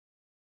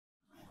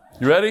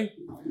You ready?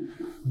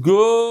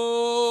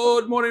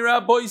 Good morning,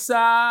 Rabbi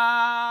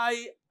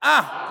Sai.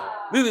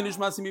 Lili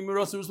nishmasi mi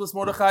miros ruslas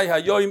Mordechai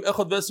hayoim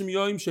echad vesim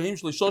yoim shehim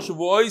shleisha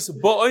shavuos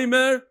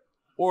ba'omer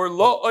or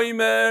lo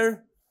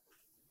omer.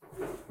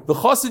 The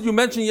chassid you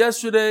mentioned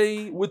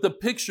yesterday with the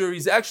picture,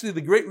 he's actually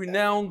the great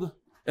renowned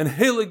and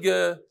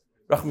heilige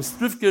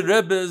Rachmistrivke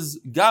Rebbe's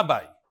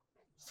Gabbai.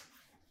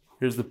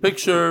 Here's the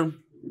picture.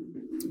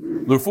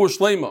 L'rfuah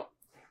shleima.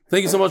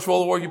 Thank you so much for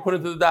all the work you put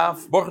into the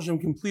daf. Baruch Hashem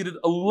completed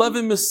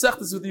 11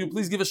 mesechtas with you.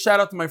 Please give a shout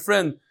out to my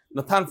friend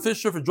Natan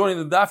Fisher for joining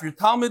the daf. Your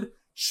Talmud,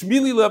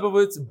 Shmili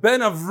Lebovitz,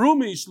 Ben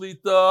Avrumi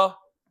Shlita.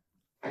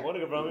 Good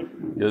morning,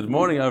 Avrami. Good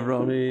morning,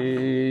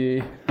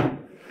 Avrami.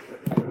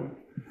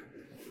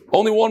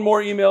 Only one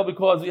more email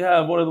because we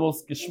have one of the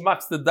most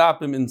geschmacks the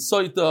dapim in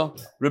Sotah.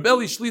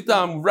 Rebelli Shlita,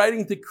 I'm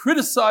writing to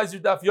criticize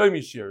your daf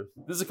Yomi shir.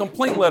 This is a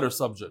complaint letter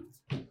subject.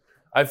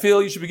 I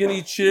feel you should begin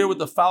each year with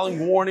the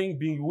following warning: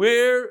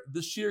 beware,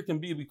 this year can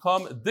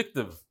become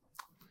addictive.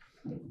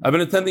 I've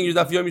been attending your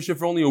Daf Yomi shir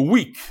for only a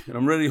week, and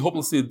I'm already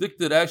hopelessly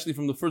addicted. Actually,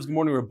 from the first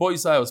morning where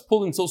boys I was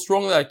pulled in so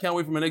strongly that I can't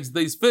wait for my next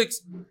day's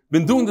fix.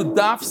 Been doing the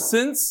Daf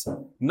since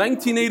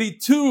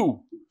 1982.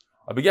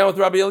 I began with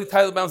Rabbi Eli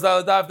Tyler Bounds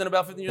Daf, then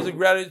about 15 years ago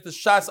graduated to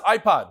Shas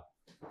iPod.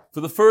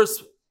 For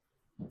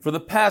the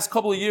past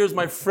couple of years,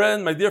 my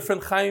dear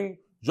friend Chaim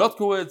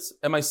Jotkowitz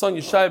and my son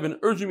Yeshai have been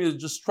urging me to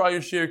just try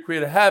your share,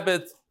 create a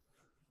habit.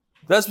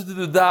 That's what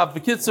the daf.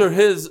 B'kitzur,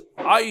 his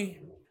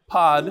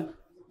iPod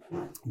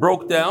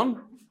broke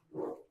down,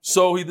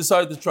 so he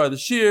decided to try the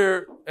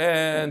shir,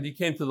 and he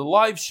came to the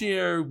live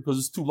shir because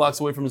it's 2 blocks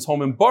away from his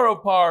home in Borough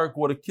Park.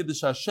 What a Kiddush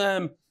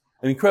Hashem,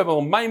 an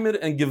incredible Maimed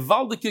and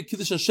Gewaldike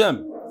Kiddush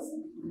Hashem.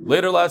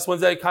 Later last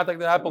Wednesday, I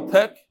contacted Apple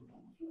Tech,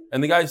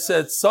 and the guy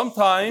said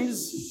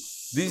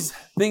sometimes these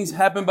things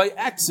happen by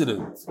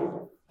accident.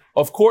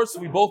 Of course,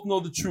 we both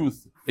know the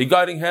truth. A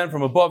guiding hand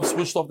from above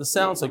switched off the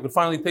sound so I could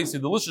finally taste the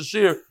delicious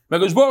shir.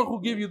 Megash Baruch will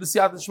give you the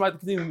siyat shmai to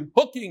continue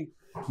hooking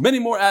many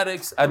more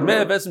addicts at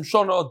Meir Besim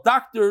Shona,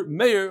 Dr.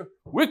 Meir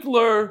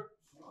Wickler.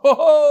 Ho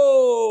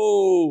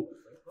ho!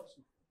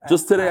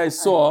 Just today I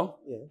saw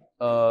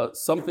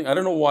something, I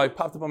don't know why, it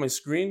popped up on my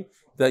screen,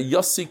 that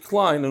Yossi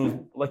Klein, and it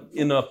was like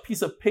in a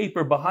piece of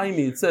paper behind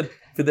me, it said,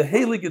 for the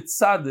Heilige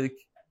Tzaddik,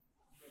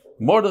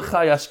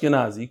 Mordechai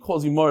Ashkenazi. He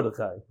calls you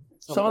Mordechai.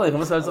 What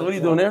are you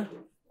doing here?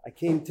 I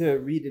came to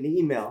read an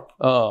email.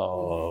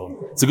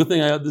 Oh, it's a good thing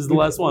this is the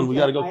last one. We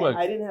got to go quick.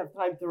 I didn't have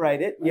time to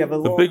write it. You have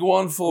the big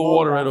one full of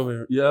water right over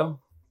here. Yeah.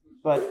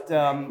 But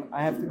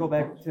I have to go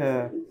back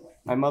to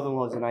my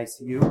mother-in-law's in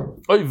ICU.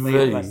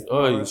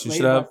 Oy, she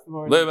should have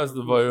Levas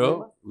the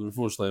Viro,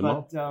 L'rfuah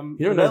shleima.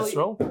 Here in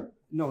Israel?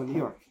 No, in New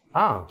York.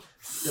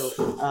 So,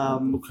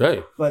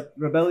 okay. But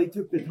Rebelli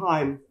took the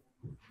time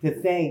to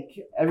thank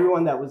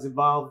everyone that was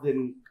involved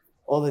in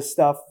all this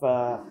stuff.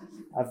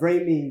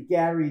 Avrami,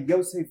 Gary,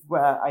 Yosef,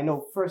 I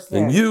know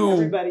firsthand. And you.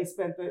 Everybody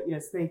spent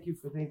yes, thank you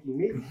for thanking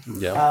me.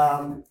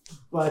 Yeah.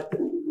 But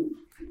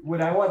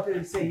what I wanted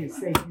to say is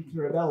thank you to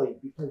Rebelli,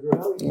 because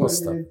Rebelli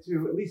turned it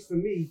into, at least for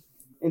me,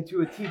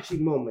 into a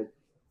teaching moment.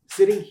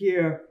 Sitting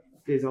here,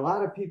 there's a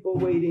lot of people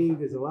waiting,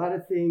 there's a lot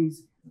of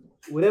things.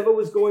 Whatever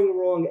was going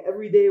wrong,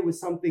 every day was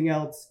something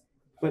else,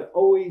 but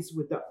always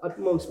with the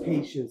utmost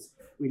patience.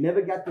 We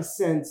never got the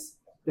sense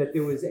that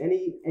there was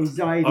any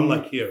anxiety.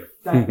 Unlike here.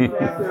 I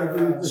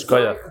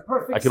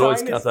can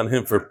always count on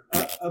him for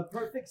a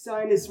perfect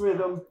sinus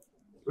rhythm,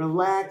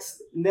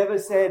 relaxed, never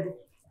said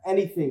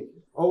anything.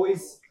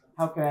 Always,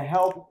 how can I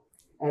help?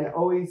 And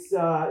always,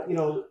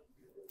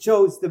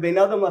 chose the Ben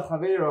Adam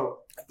LaChavero.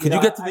 Could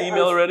you get to the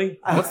email already?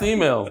 What's the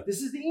email?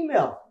 This is the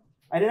email.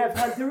 I didn't have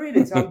time to read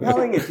it, so I'm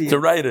telling it to you. To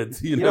write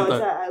it.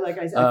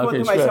 I thought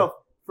to myself,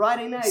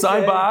 Friday night.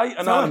 Signed by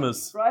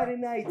Anonymous. Friday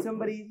night,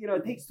 somebody,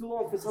 it takes too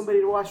long for somebody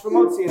to watch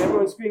Motzi, and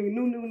everyone's screaming,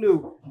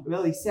 no.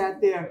 Well, he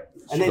sat there,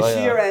 and then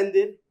Shir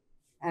ended,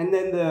 and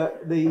then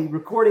the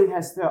recording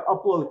has to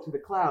upload to the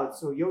cloud,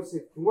 so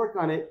Yosef can work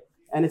on it,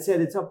 and it said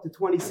it's up to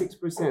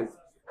 26%.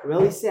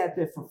 Well, he sat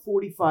there for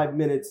 45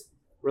 minutes,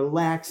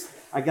 relaxed.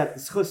 I got the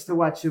schus to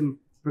watch him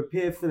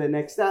prepare for the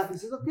next stop. He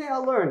says, okay,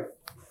 I'll learn.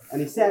 And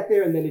he sat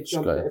there, and then it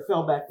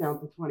fell back down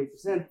to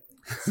 20%.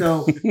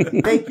 So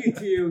thank you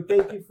to you.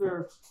 Thank you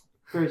for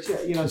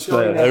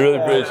showing that. I really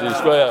appreciate it.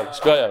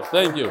 Shkoyach.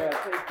 Thank you.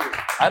 Thank you.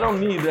 I don't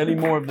need any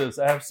more of this.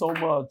 I have so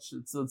much.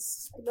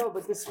 No,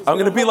 but this I'm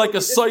going to be like a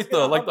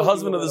Sotah, like the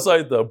husband of the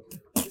Sotah.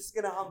 This is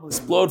going to humble you.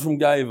 Explode from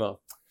Gaiva.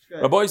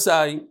 Rabbi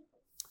Sai,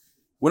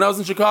 when I was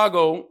in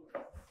Chicago,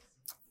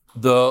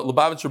 the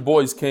Lubavitcher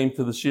boys came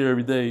to the shir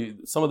every day.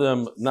 Some of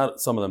them, not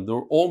some of them, they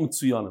were all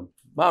Mitsuyanim.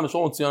 Mamish,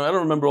 all Mitsuyanim. I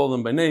don't remember all of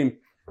them by name.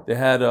 They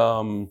had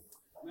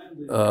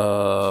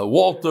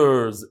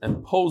Walters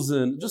and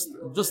Posen, just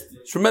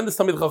tremendous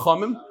Talmid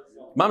Chachamim,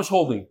 Mamish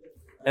holding.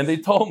 And they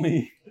told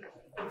me,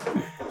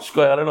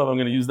 Shkoyach, I don't know if I'm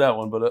going to use that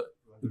one, but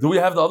do we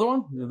have the other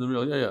one? Yeah,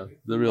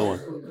 the real one.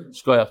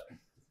 Shkoyach.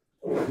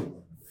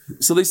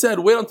 So they said,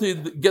 wait until you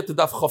get to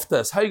Daf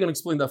Chavtes. How are you going to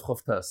explain Daf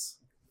Chavtes?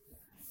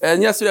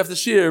 And yesterday after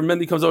Shir,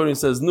 Mendy comes over and he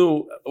says,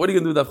 no, what are you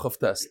going to do with Daf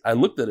Chavtes? I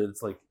looked at it,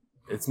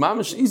 it's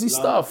mamish easy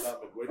stuff.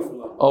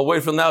 Oh,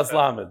 wait till now it's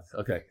Lamed.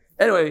 Okay.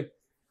 Anyway,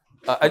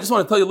 I just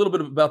want to tell you a little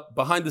bit about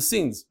behind the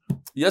scenes.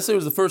 Yesterday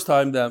was the first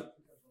time that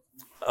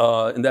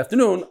in the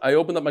afternoon I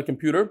opened up my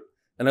computer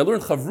and I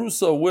learned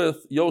Chavrusa with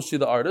Yoshi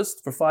the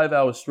artist for 5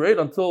 hours straight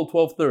until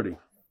 12:30.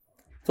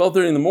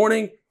 12:30 in the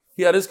morning,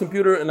 he had his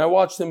computer and I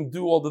watched him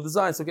do all the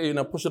designs. Okay,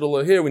 push it a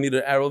little here, we need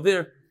an arrow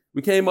there.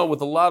 We came up with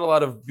a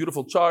lot of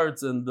beautiful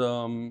charts and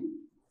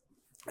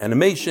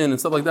animation and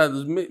stuff like that.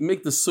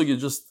 Make the sugya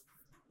just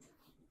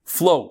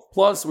flow.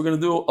 Plus, we're going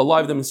to do a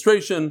live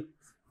demonstration.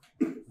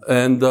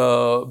 And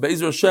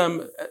Be'ezer Hashem,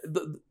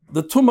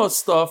 the Tumah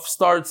stuff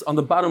starts on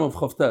the bottom of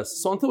Chavtes.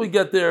 So until we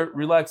get there,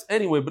 relax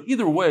anyway. But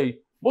either way,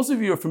 most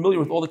of you are familiar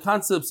with all the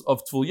concepts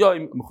of Tvul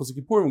Yom, Mechusik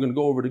Kippurim. We're going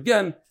to go over it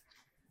again.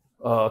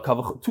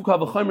 Two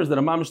Kavachaimers that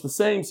are mamish the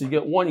same. So you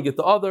get one, you get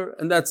the other,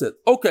 and that's it.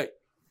 Okay.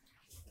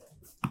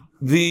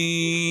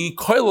 The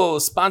Koilel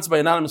is sponsored by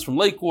Anonymous from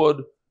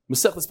Lakewood.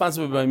 Masech is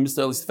sponsored by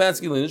Mr.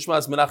 Stefansky,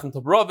 Nishmas, Menachem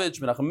Tobrovich,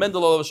 Menachem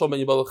Mendel, Shalom Ben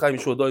Yibal Chaim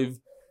Yeshua Doiv.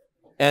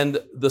 And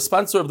the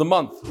sponsor of the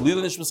month,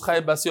 Lila Nishmas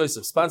Chayeb Bas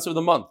Yosef, sponsor of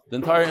the month, the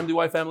entire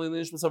MDY family,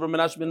 Nishmas Avram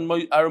Menashe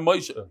Ben Aram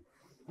Moshe.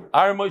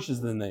 Aram Moshe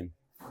is the name.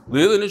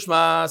 Lila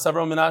Nishmas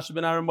Avram Menashe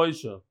Ben Aram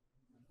Moshe.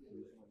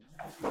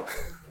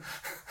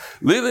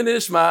 Lila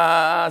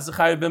Nishmas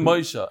Chayeb Ben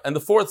Moshe. And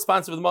the fourth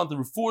sponsor of the month, the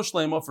Refuah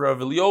Shlema for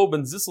Rav Elio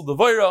Ben Zissel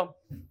Devoira.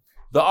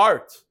 The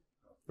art.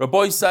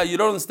 Rabbi said, you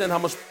don't understand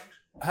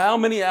how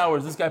many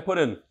hours this guy put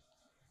in.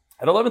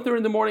 At 11:30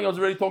 in the morning, I was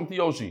already talking to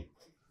Yoshi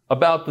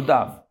about the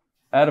daf.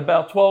 At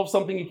about 12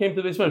 something, he came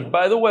to the Beis Medrash.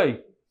 By the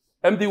way,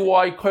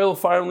 MDY Koil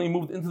finally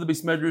moved into the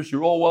Beis Medrash.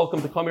 You're all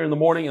welcome to come here in the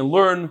morning and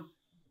learn.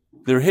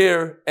 They're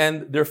here,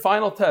 and their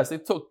final test, they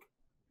took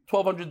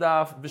 1,200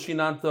 daf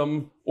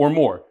vishinantam or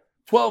more,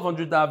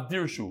 1,200 daf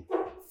dirshu,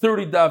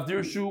 30 daf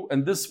dirshu,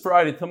 and this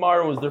Friday,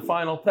 tomorrow, is their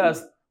final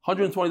test.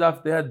 120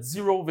 daf, they had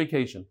zero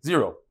vacation.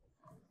 Zero.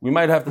 We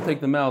might have to take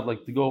them out,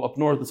 like to go up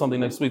north or something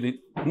next week.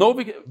 No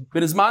vacation.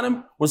 Ben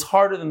Izmanim was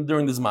harder than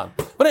during the Zman.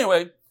 But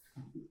anyway,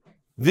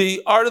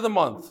 the art of the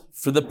month,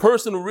 for the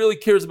person who really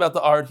cares about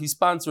the art, he's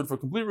sponsored for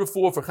Complete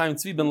Refuah for Chaim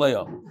Tzvi Ben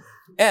Leah.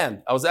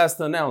 And I was asked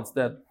to announce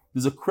that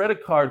there's a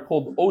credit card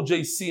called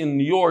OJC in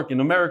New York,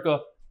 in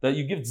America, that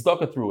you give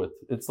tzedakah through it.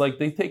 It's like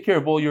they take care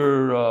of all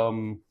your...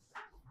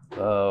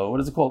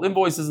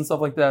 invoices and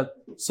stuff like that.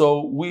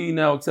 So we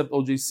now accept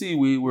OJC.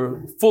 We were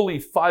fully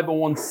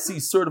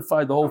 501c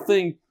certified, the whole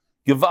thing.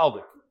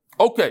 Givaldik.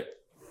 Okay.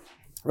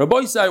 Rabbi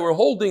Isai, we're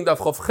holding Daf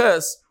Chav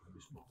Ches,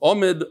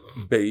 Omid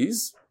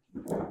Beis,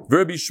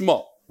 Verbi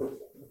Shma.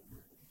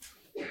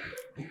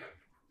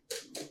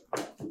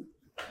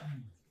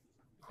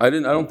 I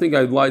don't think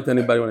I lied to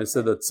anybody when I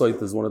said that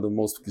Sotah is one of the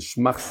most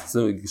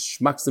geschmacksim,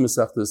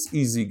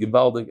 easy,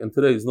 Givaldik, and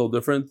today is no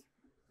different.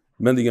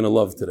 Mendy gonna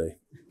love today.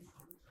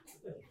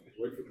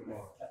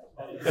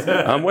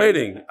 I'm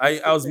waiting.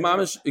 I was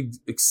mamish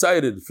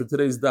excited for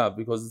today's daf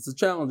because it's a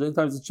challenge.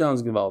 Anytime it's a challenge,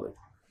 Givaldik.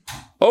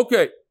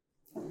 Okay.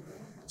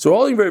 So we're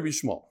holding very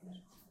Bishmal.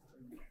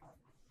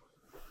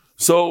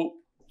 So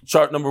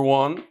chart number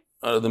 1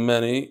 out of the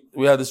many.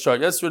 We had this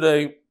chart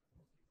yesterday.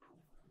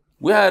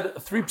 We had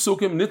 3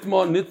 psukim, Nitma,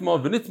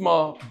 Nitma,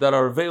 V'nitma, that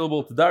are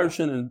available to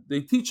Darshan, and they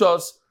teach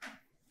us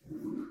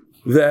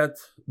that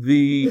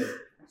the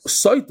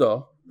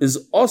Sotah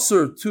is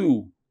usher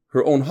to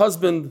her own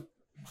husband.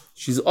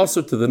 She's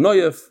usher to the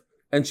noyef,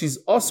 and she's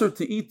usher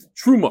to eat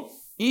truma.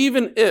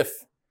 Even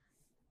if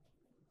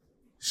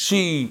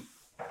she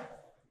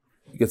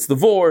gets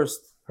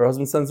divorced, her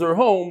husband sends her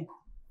home,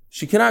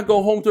 she cannot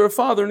go home to her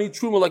father and eat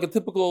truma like a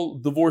typical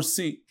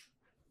divorcee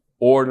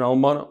or an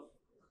almana.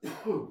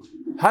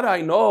 How do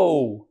I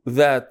know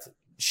that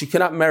she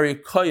cannot marry a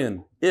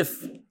kohen if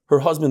her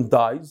husband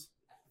dies?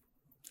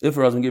 If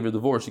her husband gave her a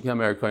divorce, she can't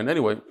marry a kohen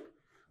anyway.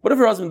 But if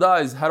her husband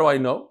dies, how do I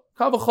know?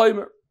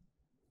 Kavachaymer.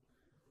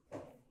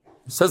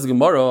 Says the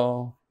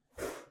Gemara,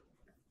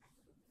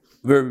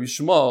 Rabbi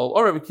Shmuel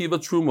or Rabbi Kiva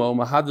Truma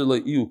Mahadir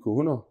Le'iu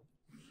Kahuna.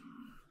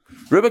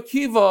 Rabbi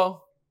Kiva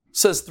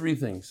says 3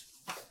 things.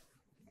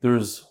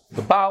 There's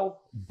the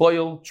Baal,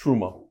 Boil,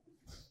 Truma.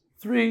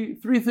 Three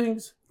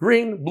things: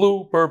 green,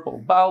 blue, purple.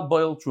 Baal,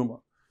 Boil,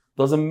 Truma.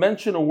 Doesn't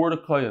mention a word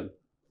of Kohen.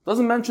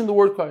 Doesn't mention the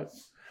word Kohen.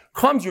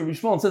 Comes Rabbi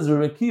Shmuel and says,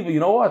 Rabbi Kiva, you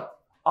know what?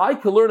 I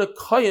could learn a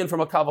Kohen from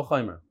a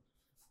Kavachaymer.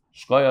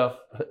 Shkoyach.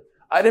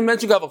 I didn't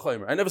mention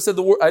Kavachaymer. I never said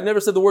the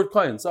word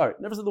Kohen. Sorry,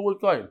 never said the word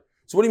Kohen.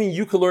 So what do you mean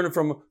you could learn it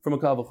from a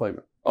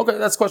Kavachaymer? Okay,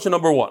 that's question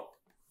number 1.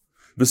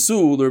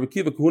 V'su Rabbi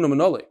Kiva Kahuna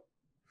Manole.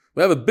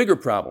 We have a bigger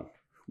problem.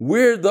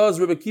 Where does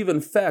Rabbi Kiva in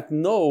fact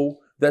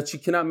know that she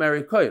cannot marry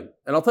a Kohen?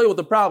 And I'll tell you what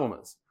the problem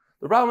is.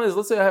 The problem is,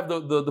 let's say I have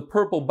the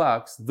purple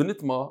box, the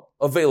Nitma,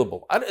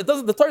 available.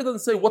 The Torah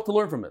doesn't say what to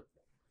learn from it.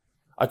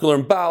 I could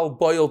learn Baal,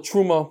 Boil,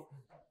 Truma.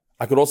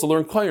 I could also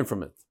learn Kohen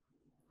from it.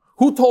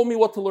 Who told me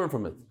what to learn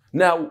from it?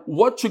 Now,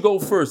 what should go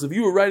first? If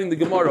you were writing the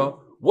Gemara,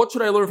 what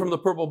should I learn from the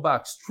purple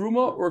box?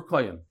 Truma or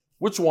Kohen?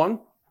 Which one?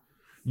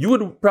 You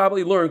would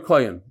probably learn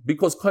Kohen,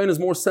 because Kohen is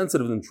more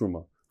sensitive than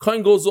Truma.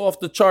 Kohen goes off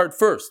the chart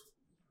first.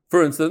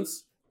 For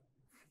instance,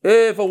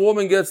 if a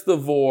woman gets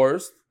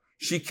divorced,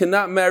 she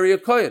cannot marry a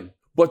Kohen,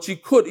 but she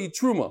could eat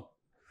Truma.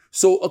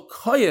 So a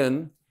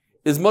kohen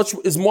is more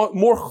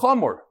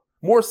chamor,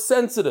 more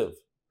sensitive.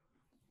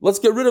 Let's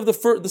get rid of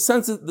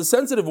the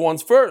sensitive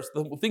ones first,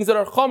 the things that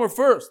are chamor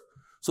first.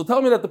 So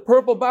tell me that the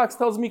purple box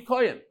tells me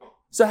kohen.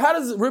 So how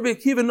does Rabbi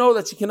Akiva know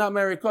that she cannot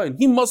marry a kohen?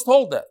 He must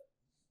hold that.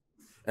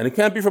 And it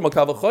can't be from a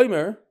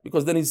kavachomer,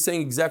 because then he's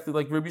saying exactly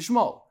like Rabbi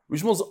Shmuel.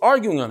 Rabbi Shmuel's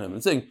arguing on him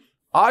and saying,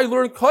 I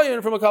learned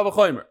kohen from a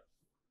kavachomer.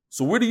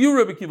 So where do you,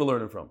 Rabbi Akiva,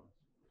 learn it from?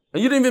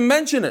 And you didn't even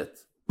mention it.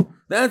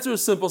 The answer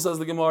is simple, says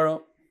the Gemara.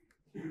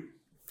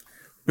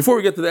 Before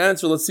we get to the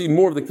answer, let's see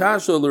more of the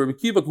kasha. Rabbi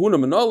Akiva, Kahuna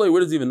Manale,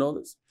 where does he even know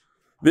this?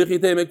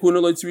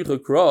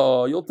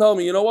 You'll tell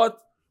me, you know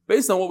what?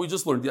 Based on what we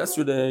just learned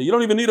yesterday, you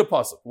don't even need a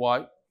pasuk.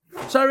 Why?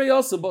 We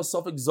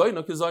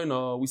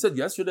said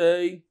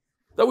yesterday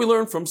that we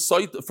learned from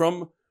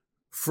Sotah,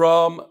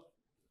 from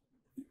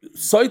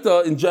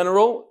Sotah in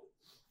general.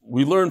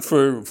 We learned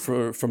from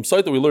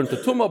Sotah, we learned the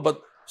Tumah,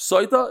 but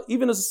Sotah,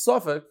 even as a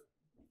suffix,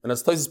 and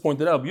as Taisus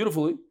pointed out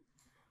beautifully,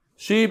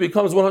 she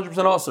becomes 100%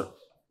 asr.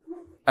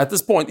 At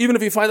this point, even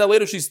if you find out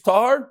later she's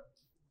tahar,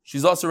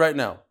 she's asr right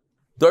now.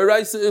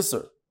 Doiraisa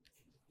isser.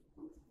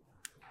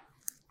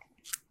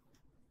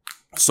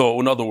 So,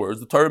 in other words,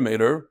 the Torah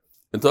made her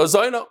into a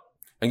Zaina.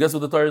 And guess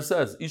what the Torah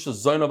says? Isha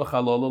Zaina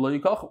v'chalala lo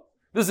yikachu.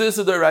 This is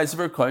the right of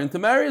her kohen to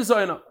marry a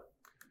Zaina.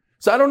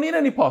 So I don't need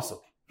any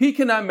pasuk. He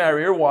cannot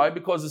marry her. Why?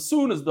 Because as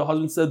soon as the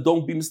husband said,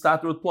 don't be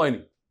mistater with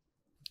Pliny,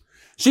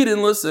 she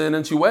didn't listen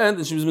and she went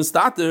and she was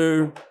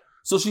mistater.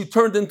 So she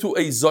turned into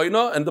a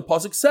Zaina, and the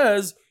pasuk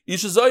says,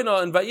 Isha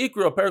Zaina and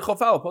Vayikra, Perich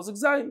Chafal, pasuk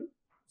Zain.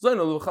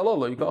 Zaina v'chalala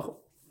lo yikachu.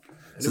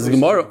 Says the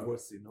Gemara.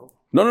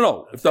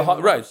 No. If the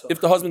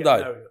husband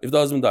died.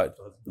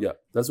 Yeah,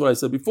 that's what I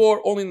said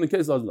before. Only in the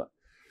case the husband died.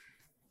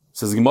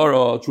 Says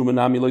Gemara,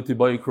 Trumanami Leiti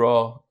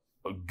Bayikra.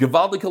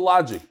 Gewaldige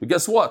logic. But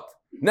guess what?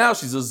 Now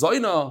she's a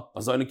Zaina. A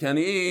Zaina can't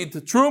eat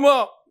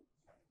Truma.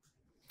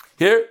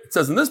 Here it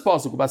says in this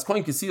pasuk, Bas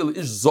Kohen Kisil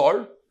Ish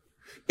Zar.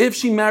 If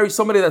she marries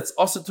somebody that's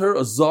asr to her,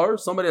 a Zar,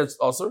 somebody that's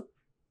asr,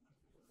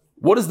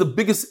 what is the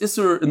biggest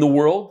isser in the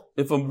world?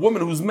 If a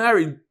woman who's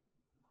married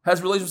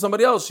has relations with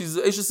somebody else, she's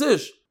Eshes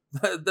Ish.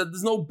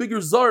 There's no bigger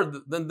Zar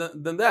than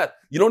that.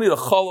 You don't need a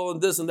chalo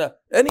and this and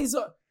that.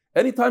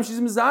 Anytime she's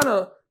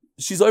mizana,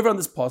 she's over on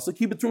this pasuk.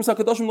 Keep it truma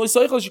sakadashim lo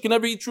yisaychel. She can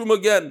never eat truma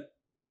again.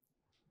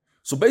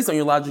 So based on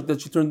your logic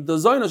that she turned into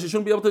Zaina, she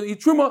shouldn't be able to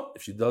eat truma.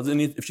 If she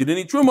didn't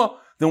eat truma,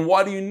 then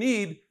why do you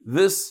need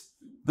this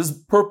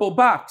purple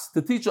box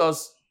to teach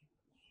us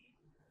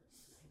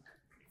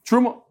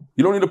truma?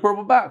 You don't need a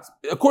purple box.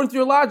 According to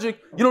your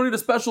logic, you don't need a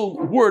special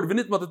word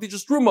v'nitma to teach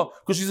us truma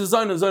because she's a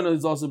Zaina. Zaina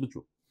is also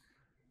true.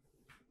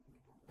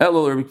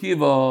 Elul Rabbi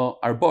Akiva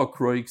arba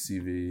kroik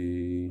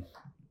sivi.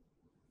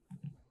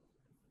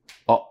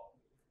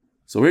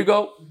 So here you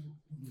go.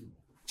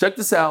 Check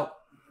this out.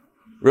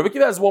 Rabbi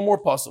Akiva has one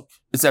more pasuk.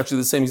 It's actually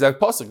the same exact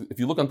pasuk. If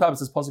you look on top, it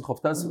says pasuk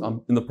chavtes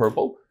in the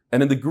purple,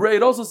 and in the gray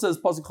it also says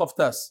pasuk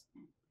chavtes.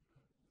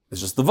 It's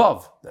just the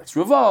vav. That's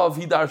Ravav.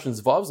 He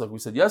darshans vavs, like we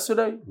said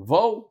yesterday.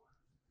 Vo.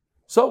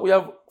 So we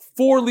have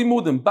 4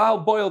 limudim: Baal,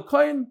 Boil,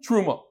 Kain,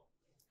 Truma.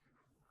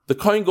 The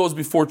Kain goes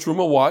before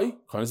Truma. Why?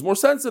 Kain is more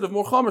sensitive,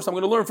 more chamer. So I'm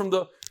going to learn from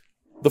the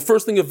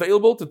first thing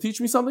available to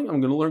teach me something.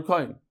 I'm going to learn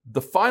Kain.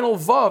 The final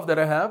vav that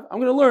I have, I'm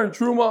going to learn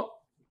Truma.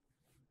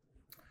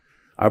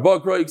 Arba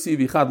kroik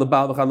sivi chad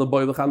lebal v'chad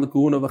leboy v'chad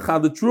lekahuna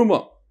v'chad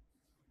letruma.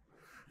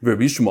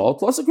 Rabbi Shmuel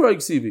plus a kroik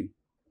sivi.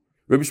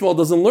 Rabbi Shmuel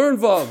doesn't learn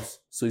vavs,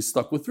 so he's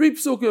stuck with 3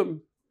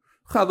 psukim.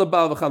 Chad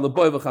lebal v'chad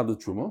leboy v'chad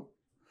letruma.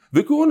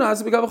 V'kahuna has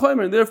to become a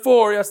chaymer, and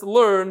therefore he has to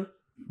learn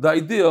the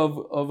idea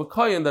of a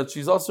kain that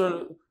she's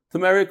also to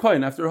marry a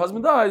kain after her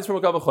husband dies from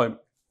a kav chaymer.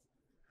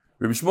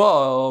 Rabbi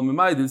Shmuel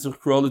mimaydin tzich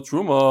kro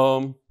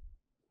letruma.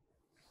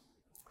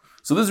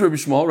 So this is Rabbi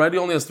Shmuel, right? He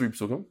only has 3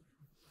 psukim.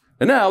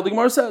 And now the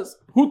Gemara says,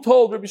 who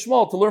told Rabbi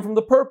Shmuel to learn from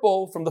the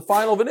purple, from the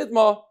final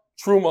v'nitma,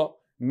 truma?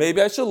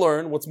 Maybe I should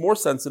learn what's more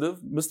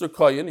sensitive, Mr.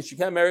 Kayin. She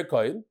can't marry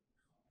Kayin.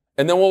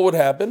 And then what would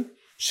happen?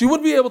 She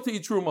would be able to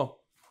eat truma.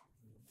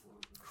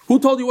 Who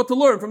told you what to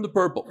learn from the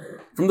purple,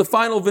 from the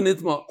final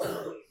v'nitma?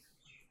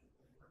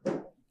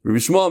 Rabbi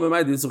Shmuel,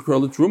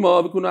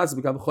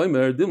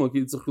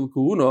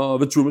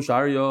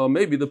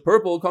 maybe the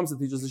purple comes to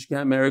teach us that she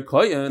can't marry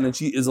Kayin, and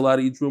she is allowed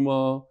to eat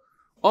truma.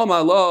 It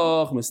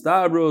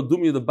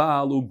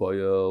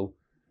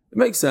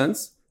makes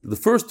sense. The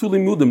first 2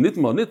 limudim,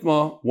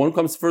 nitma, one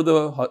comes for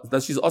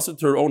that she's also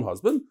to her own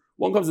husband.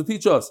 One comes to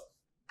teach us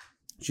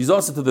she's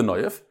also to the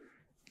noyef.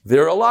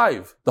 They're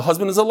alive. The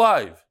husband is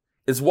alive.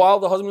 It's while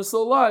the husband is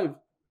still alive.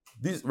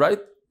 Right?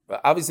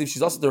 Obviously, if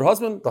she's also to her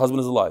husband, the husband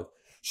is alive.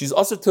 She's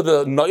also to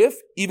the noyef,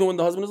 even when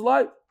the husband is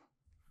alive.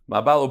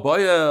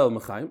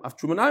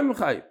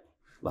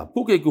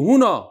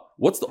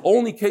 What's the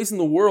only case in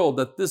the world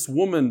that this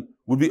woman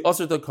would be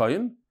usher to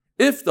kayin?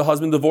 If the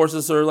husband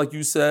divorces her, like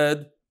you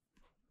said,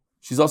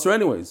 she's usher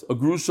anyways. A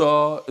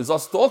grusha is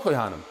usher to all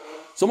kohanim.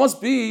 So it must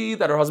be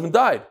that her husband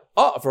died.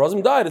 If her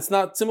husband died, it's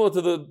not similar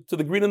to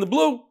the green and the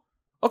blue.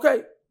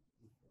 Okay.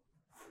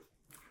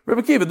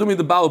 Rabbi Akiva, do me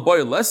the Baal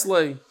Boy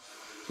Leslie.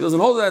 He doesn't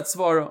hold that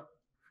svara.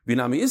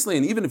 Vinami Isli,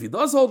 and even if he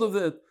does hold of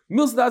it,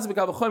 because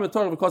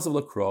of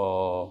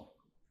lakra.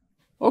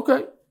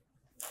 Okay.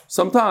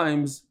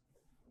 Sometimes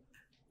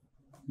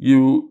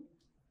you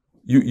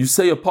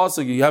say a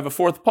pasuk, you have a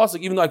fourth pasuk,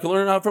 even though I can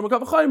learn it out from a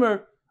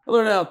kavachomer, I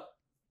learn out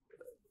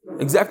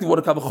exactly what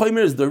a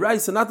kavachomer is, the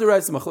rice and not the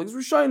rice,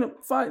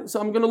 fine. So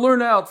I'm going to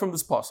learn out from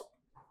this pasuk.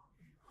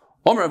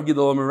 Omer Rav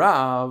Gidol Omer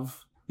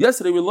Rav.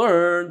 Yesterday we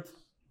learned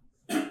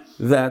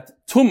that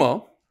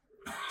Tumah,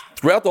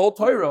 throughout the whole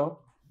Torah,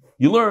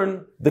 you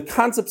learn the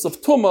concepts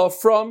of Tumah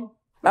from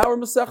our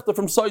Masechta,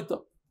 from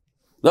Sotah.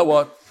 That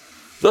what?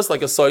 Just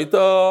like a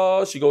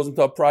Sotah, she goes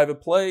into a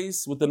private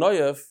place with the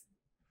Noyef.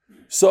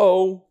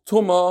 So,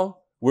 Tumah,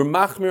 we're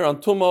machmir on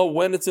Tumah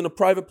when it's in a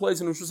private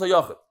place in Rosh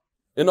Hashanah.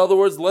 In other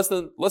words, less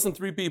than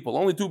 3 people.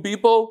 Only 2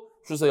 people,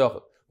 Rosh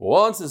Hashanah.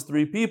 Once it's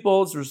 3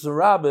 people, it's Rosh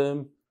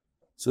Hashanah.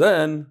 So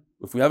then,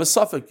 if we have a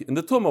suffix in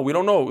the Tumah, we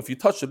don't know if you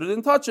touched it or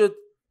didn't touch it,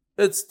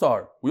 it's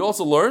tar. We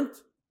also learned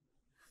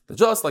that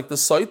just like the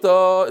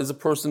Sotah is a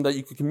person that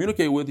you could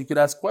communicate with, you could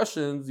ask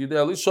questions,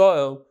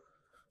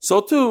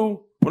 so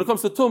too, when it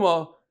comes to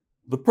Tumah,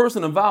 the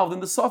person involved in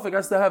the suffix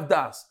has to have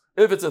das.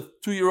 If it's a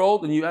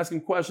 2-year-old and you ask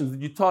him questions,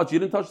 did you touch, you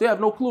didn't touch, they have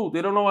no clue.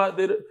 They don't know how,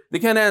 they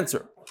can't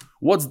answer.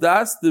 What's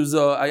das?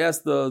 I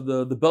asked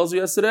the Belzer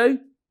yesterday,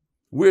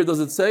 where does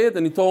it say it?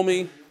 And he told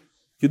me,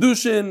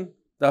 Kiddushin,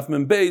 Daf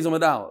Mem Beis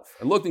Amud Aleph.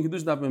 I looked in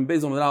Kiddushin Daf Mem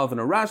Beis Amud Aleph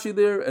and a Rashi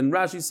there, and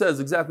Rashi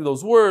says exactly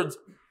those words.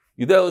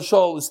 Yudel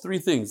Shol is 3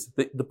 things.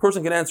 The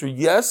person can answer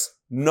yes,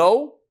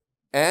 no,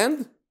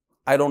 and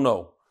I don't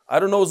know. I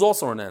don't know is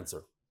also an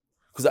answer.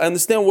 Because I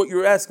understand what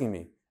you're asking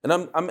me. And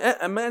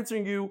I'm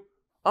answering you,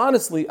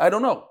 honestly, I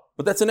don't know.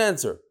 But that's an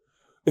answer.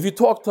 If you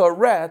talk to a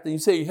rat and you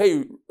say,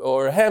 hey,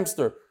 or a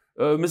hamster,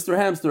 Mr.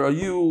 Hamster, are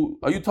you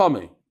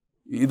tummy?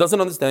 He doesn't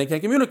understand, he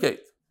can't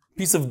communicate.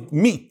 Piece of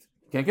meat,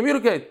 can't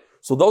communicate.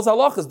 So those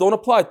halachas don't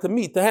apply to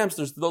meat, to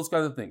hamsters, to those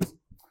kinds of things.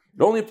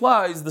 It only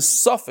applies, the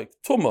suffix,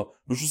 tumah,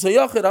 Rosh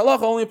Hashanah,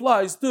 halacha only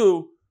applies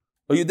to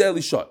a yudei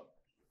lishah.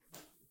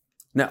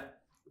 Now,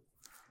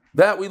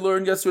 that we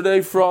learned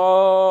yesterday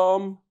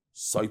from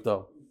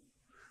Sotah.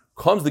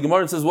 Comes the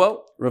Gemara and says,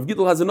 well, Rav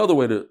Gidol has another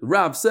way to,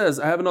 Rav says,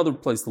 I have another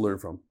place to learn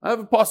from. I have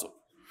a pasuk.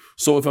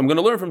 So if I'm going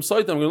to learn from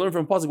Sotah, I'm going to learn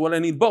from pasuk, what I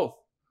need both.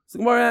 So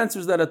the Gemara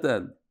answers that at the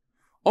end.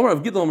 Omer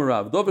Rav Gidol Omer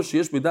Rav, Dover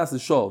sheyesh b'das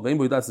l'shol, ve'im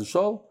b'das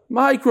l'shol,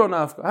 ma'ikro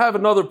nafka. I have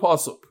another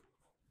pasuk.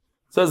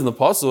 It says in the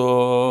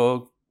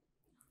pasuk,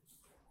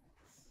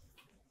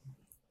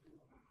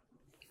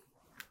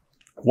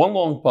 one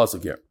long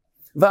pasuk here.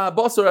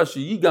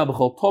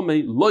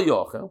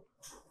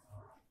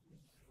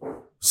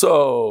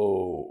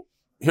 So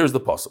here's the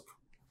pasuk.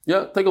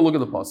 Yeah, take a look at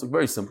the pasuk.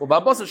 Very simple.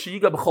 What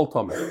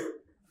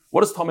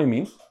does tame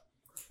mean?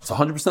 It's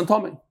 100%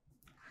 tame.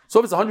 So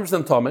if it's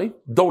 100% tame,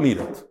 don't eat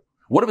it.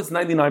 What if it's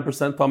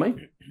 99%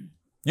 tame?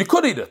 You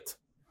could eat it.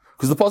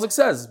 Because the pasuk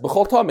says,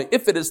 b'chol tame.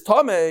 If it is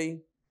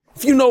tame,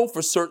 if you know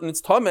for certain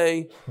it's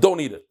tame, don't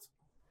eat it.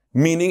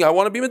 Meaning, I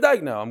want to be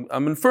medag now.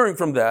 I'm inferring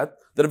from that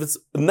if it's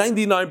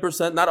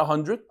 99%, not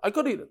 100, I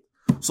could eat it.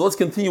 So let's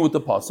continue with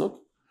the pasuk.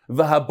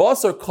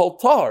 V'habasar kol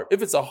tar.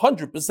 If it's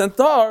 100%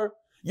 tar,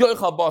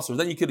 yoichal basar,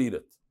 then you could eat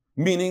it.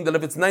 Meaning that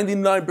if it's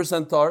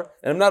 99% tar,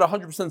 and I'm not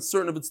 100%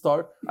 certain if it's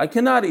tar, I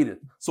cannot eat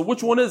it. So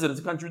which one is it? It's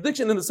a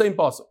contradiction in the same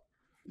pasuk.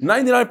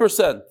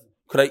 99%,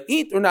 could I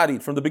eat or not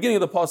eat? From the beginning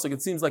of the pasuk,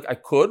 it seems like I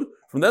could.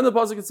 From the end of the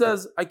pasuk, it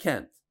says I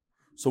can't.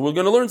 So we're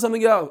going to learn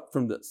something out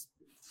from this.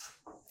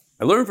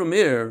 I learned from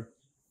here.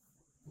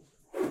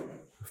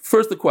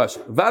 First, the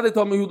question.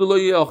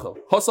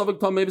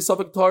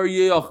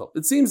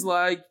 It seems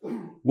like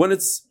when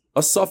it's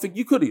a suffix,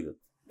 you could eat it.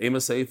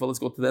 Let's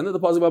go to the end of the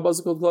pasuk.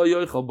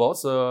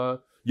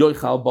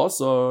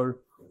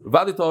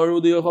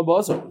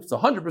 If it's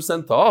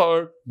 100%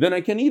 tar, then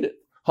I can eat it.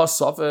 If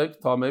it's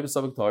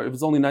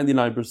only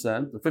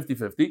 99% or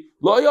 50-50,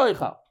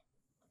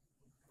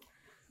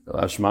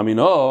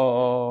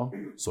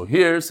 so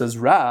here says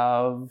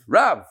Rav,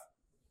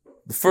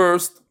 the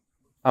first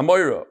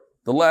Amoira,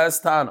 the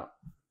last Tana.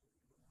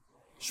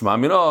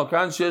 Shmamino,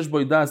 kan sheyesh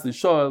boi das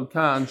lishoel,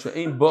 kan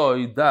she'ein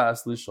boi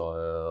das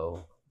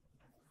lishoel.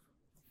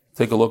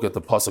 Take a look at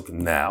the pasuk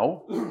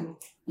now.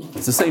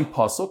 It's the same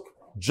pasuk,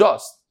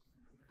 just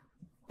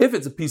if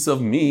it's a piece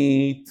of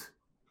meat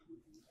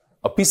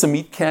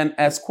can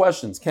ask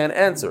questions, can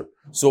answer.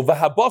 So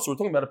vahabasar, we're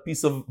talking about a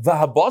piece of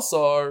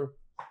vahabasar.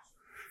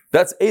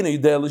 That's ein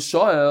yudei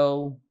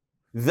lishoel.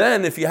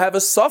 Then if you have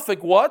a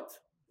suffix, what?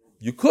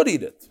 You could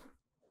eat it.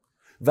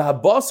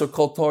 Vahabasar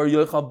kol tar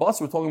yoichal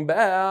basar. We're talking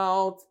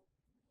about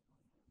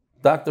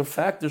Dr.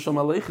 Factor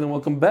Shalom Aleichem.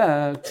 Welcome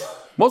back.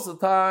 Most of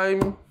the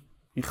time,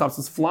 Yichas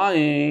is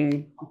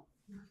flying.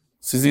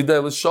 So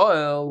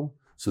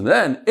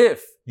then,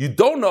 if you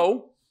don't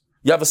know,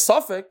 you have a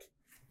suffix,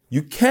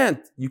 you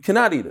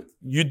cannot eat it.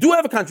 You do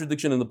have a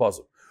contradiction in the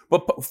pasuk.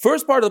 But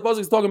first part of the pasuk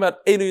is talking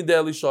about Einu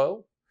Yudei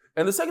Lishoel,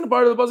 and the second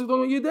part of the pasuk is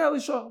talking about Yudei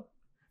Lishoel.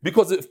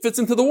 Because it fits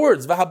into the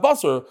words.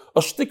 Vahabasar, a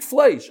shtik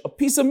fleish, a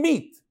piece of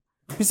meat.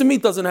 A piece of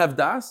meat doesn't have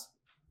das.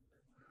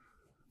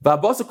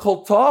 Va'abasa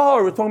kol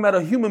tahar, we're talking about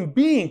a human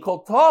being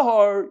called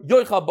tahar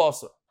yoicha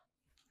basa.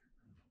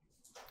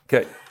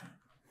 Okay.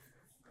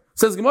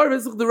 Says Gemara,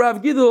 Vitzich the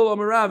Rav Gidol,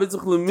 Amarav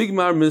Vitzich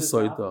lemigmar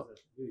misoita.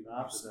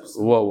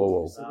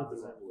 Whoa.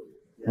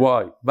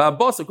 Why?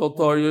 Va'abasa kol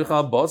tahar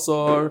yoicha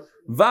basar,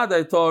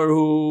 va'day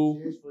tarhu.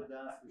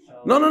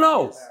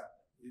 No.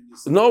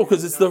 No,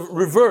 because it's the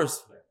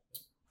reverse.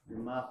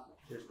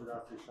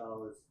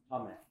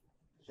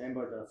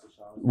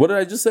 What did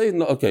I just say?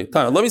 No, okay,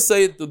 time. Let me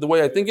say it the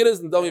way I think it is,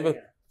 and tell me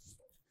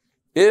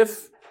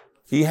if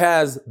he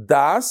has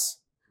das,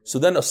 so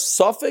then a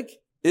suffix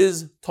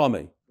is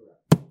tame.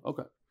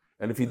 Okay,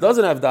 and if he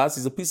doesn't have das,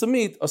 he's a piece of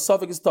meat. A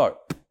suffix is tar.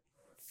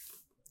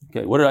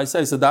 Okay, what did I say?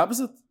 I said the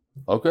opposite.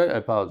 Okay, I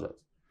apologize.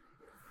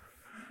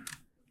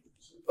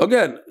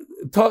 Again,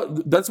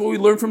 that's what we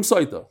learned from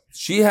Sotah.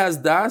 She has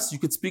das. You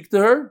could speak to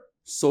her.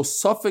 So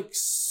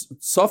suffix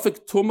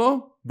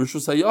tuma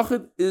b'rshus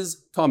hayachid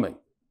is tame.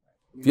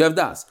 If you have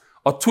das,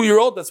 a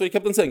 2-year-old, that's what he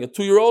kept on saying. A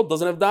 2-year-old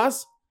doesn't have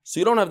das, so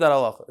you don't have that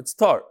halacha. It's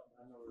tar.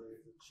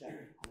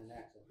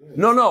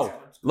 No.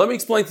 Let me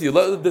explain to you.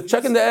 The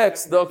check in the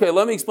X.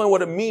 Let me explain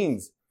what it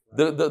means.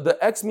 The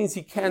X means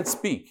he can't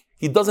speak.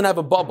 He doesn't have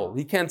a bubble.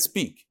 He can't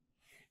speak.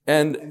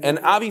 And an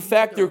avi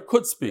factor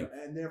could speak.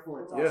 And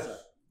therefore it's also.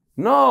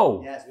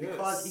 No. Yes,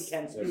 because he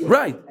can speak.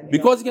 Right.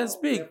 Because he can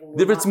speak.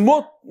 If it's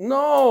mut,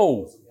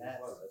 no.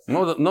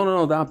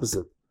 No, the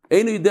opposite.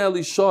 Einu yidei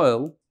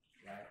lishoel.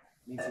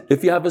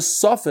 If you have a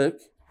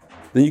suffix,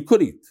 then you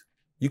could eat.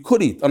 You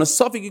could eat. On a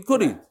suffix, you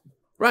could eat.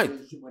 Right.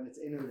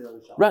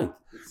 Right.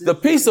 The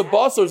piece of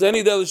basar is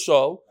any daily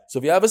shol. So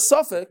if you have a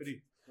suffix,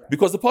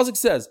 because the pasuk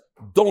says,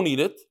 don't eat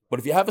it, but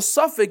if you have a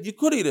suffix, you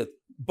could eat it.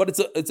 But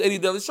it's any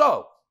daily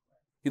shol.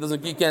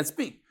 He can't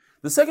speak.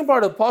 The second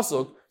part of the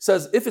pasuk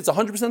says, if it's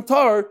 100%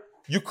 tar,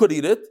 you could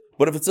eat it,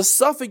 but if it's a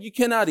suffix, you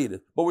cannot eat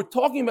it. But we're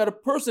talking about a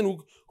person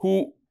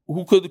who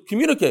could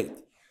communicate.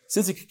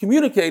 Since he can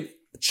communicate,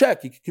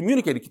 he can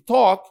communicate, he can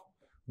talk,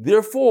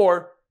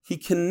 therefore, he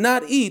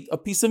cannot eat a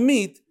piece of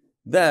meat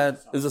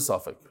that is a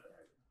suffix.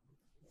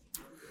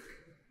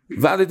 The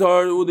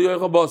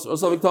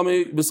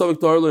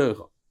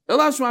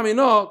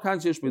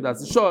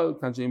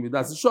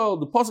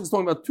pasuk is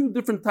talking about two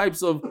different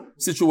types of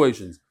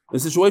situations. A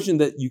situation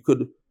that you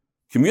could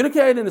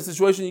communicate and a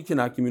situation you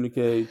cannot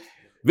communicate.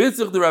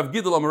 Yesterday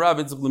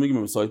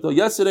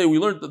we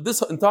learned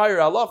this entire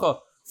halacha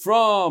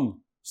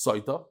from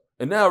Sotah,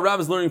 and now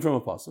Rav is learning from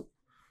a pasuk.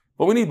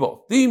 But we need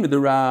both. We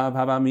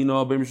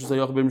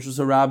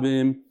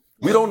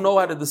don't know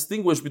how to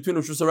distinguish between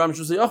Rosh Hashanah and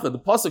Rosh Hashanah. The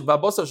pasuk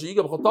Va'abasa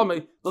sheyiga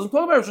b'chotame doesn't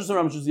talk about Rosh Hashanah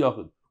and Rosh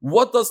Hashanah.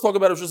 What does talk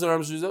about Rosh Hashanah and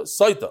Rosh Hashanah?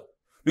 Sotah,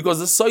 because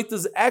the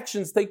Sotah's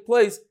actions take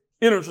place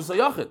in Rosh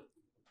Hashanah.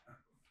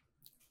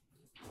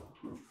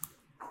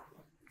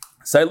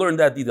 So I learned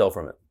that detail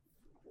from it.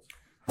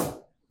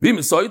 But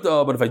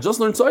if I just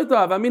learned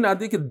Sotah,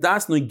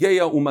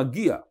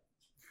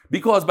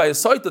 because by a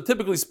Sotah,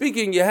 typically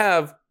speaking, you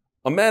have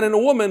a man and a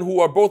woman who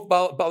are both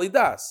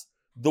balidas.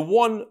 The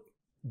one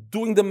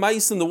doing the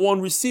maisa and the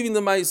one receiving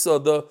the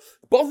maisa,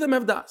 both of them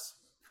have das.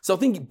 So I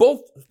think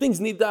both things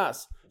need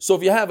das. So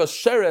if you have a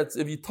sheretz,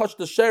 if you touch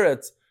the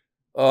sheretz,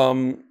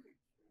 the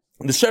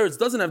sheretz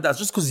doesn't have das.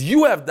 Just because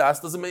you have das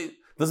doesn't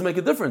make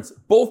a difference.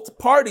 Both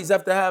parties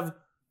have to have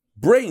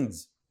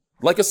brains,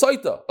 like a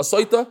Sotah. A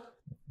Sotah,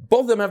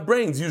 both of them have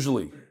brains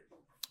usually.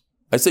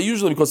 I say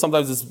usually because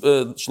sometimes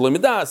it's shalom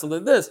das, something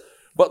like this.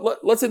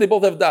 But let's say they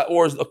both have that,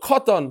 or a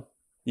katan,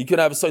 you could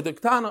have a Sotah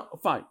ketana,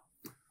 fine.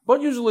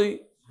 But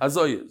usually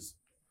Azoy is.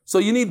 So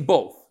you need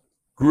both.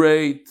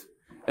 Great.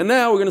 And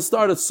now we're going to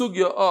start a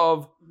sugya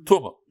of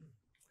Tumah.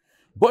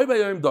 Boy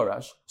Bayayim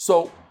Darash.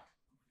 So,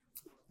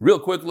 real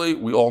quickly,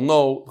 we all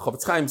know,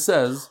 Chavetz Chaim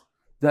says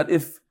that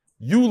if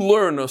you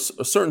learn a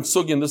certain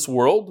sugya in this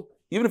world,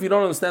 even if you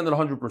don't understand it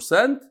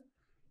 100%,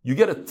 you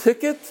get a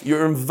ticket,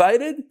 you're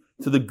invited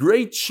to the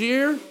great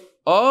shir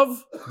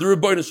of the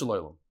Rebbeinu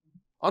Shalom.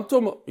 On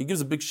Tumah, he gives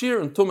a big shir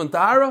on Tumah and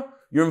Tahara,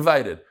 you're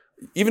invited.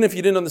 Even if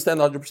you didn't understand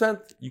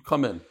 100%, you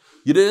come in.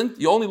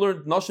 You only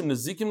learned Nashim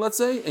Nezikim, let's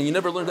say, and you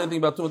never learned anything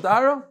about Tumah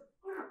Tahara,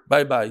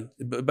 bye-bye.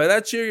 By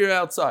that shir, you're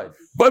outside.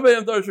 Bye-bye,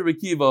 Amdar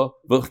Shebekiva,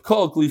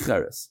 V'chol Kli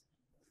Cheres.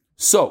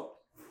 So,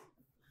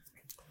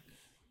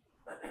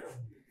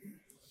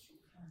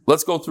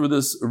 let's go through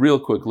this real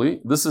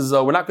quickly. This is,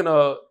 we're not going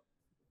to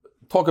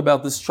talk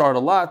about this chart a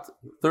lot,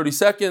 30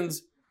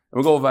 seconds,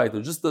 and we'll go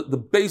weiter. Just the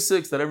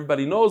basics that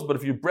everybody knows, but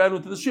if you're brand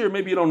new to this year,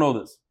 maybe you don't know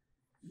this.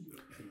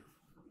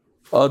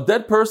 A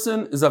dead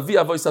person is avi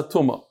avoisat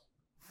tumah.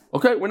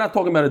 Okay, we're not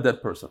talking about a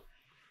dead person.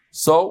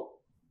 So,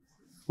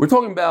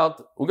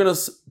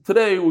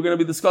 today we're going to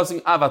be discussing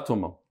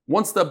avatuma.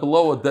 One step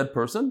below a dead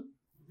person,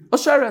 a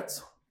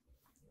sheretz.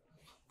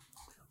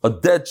 A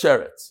dead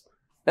sheretz.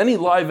 Any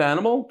live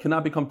animal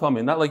cannot become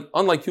tummy.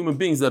 Unlike human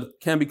beings that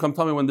can become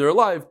tummy when they're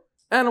alive,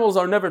 animals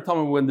are never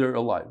tummy when they're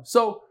alive.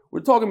 So, we're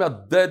talking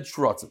about dead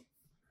shrotzim.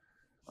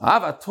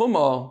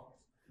 Avatuma,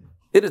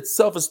 it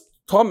itself is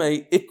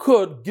tummy. It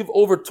could give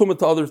over tumah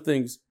to other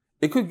things.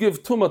 It could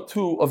give tumah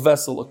to a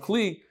vessel, a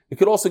kli. It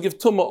could also give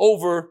tumah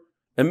over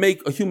and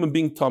make a human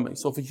being tummy.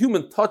 So if a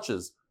human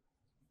touches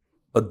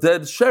a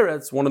dead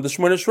sheretz, one of the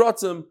Shemona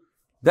Shratzim,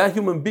 that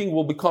human being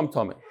will become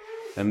tummy.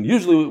 And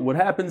usually what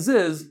happens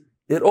is,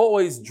 it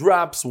always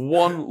drops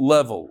one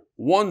level,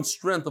 one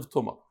strength of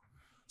tumah.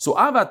 So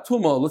avat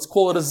tumah, let's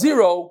call it a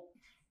 0.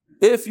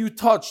 If you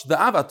touch the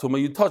avat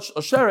tumah, you touch a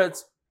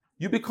sheretz,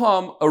 you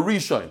become a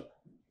rishon.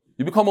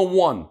 You become a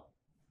 1.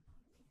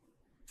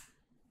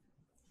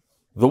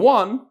 The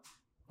 1,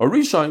 a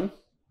rishon,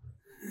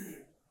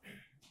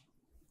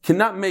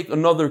 cannot make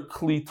another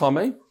kli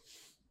tameh,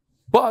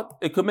 but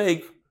it can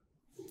make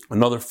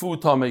another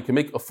food tameh. It can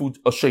make a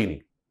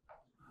sheni.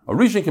 A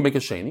rishon can make a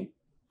sheni.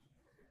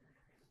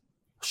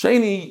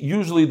 Sheni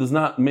usually does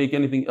not make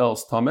anything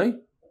else tameh,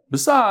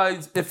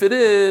 besides if it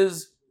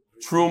is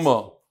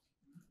truma.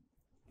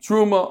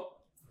 Truma,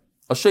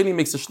 a sheni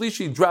makes a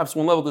shlishi, drops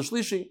one level to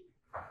shlishi.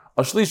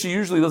 A shlishi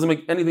usually doesn't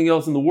make anything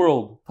else in the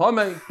world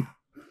tameh.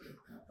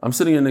 I'm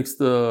sitting here next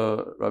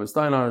to Rabbi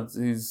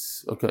Steinhardt.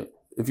 He's okay.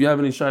 If you have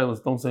any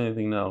shilas, don't say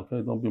anything now,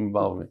 okay? Don't be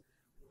involved with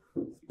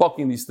me.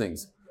 Bucking these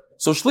things.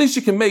 So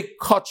shlishi can make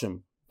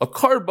kachim. A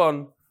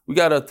carbon, we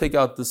got to take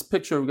out this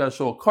picture. We got to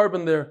show a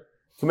carbon there.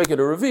 Can make it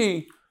a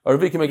revi. A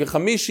revi can make a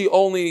chamishi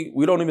only.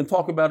 We don't even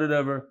talk about it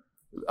ever.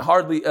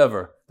 Hardly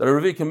ever. That a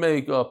revi can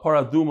make a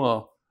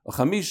paraduma, a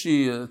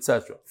chamishi,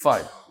 etc.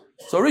 Fine.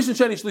 So rishon,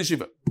 sheni,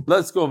 shlishi.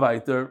 Let's go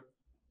weiter.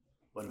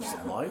 When it's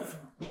alive?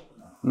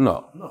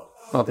 No.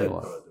 Nothing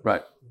alive.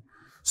 Right.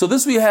 So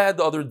this we had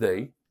the other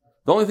day.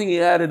 The only thing he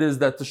added is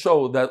that to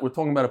show that we're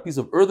talking about a piece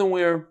of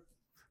earthenware.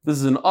 This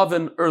is an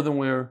oven,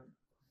 earthenware.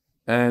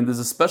 And there's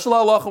a special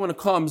halacha when it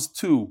comes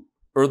to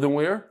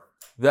earthenware,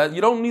 that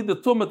you don't need the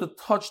tumah to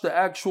touch the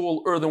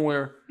actual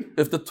earthenware.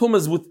 If the tumah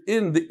is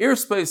within the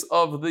airspace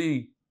of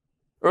the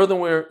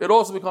earthenware, it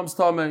also becomes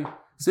tameh.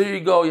 So here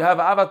you go, you have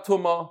avat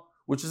tumah,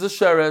 which is a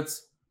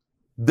sheretz,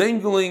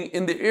 dangling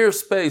in the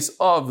airspace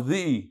of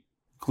the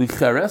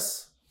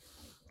klicheres.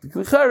 The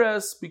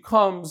klicheres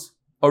becomes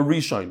a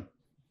rishon.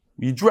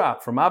 You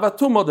drop from avat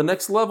tumah, the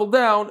next level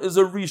down is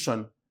a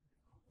rishon.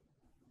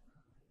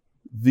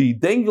 The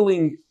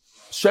dangling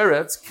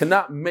sheretz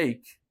cannot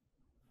make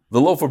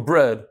the loaf of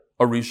bread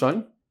a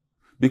rishon,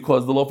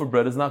 because the loaf of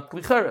bread is not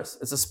klicheres.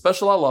 It's a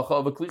special halacha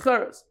of a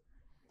klicheres.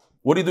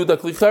 What do you do with that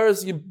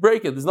klicheres? You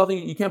break it. There's nothing,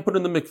 you can't put it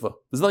in the mikveh.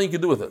 There's nothing you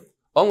can do with it.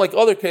 Unlike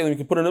other kelim, you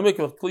can put it in the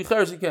mikveh.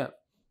 Klicheres, you can't.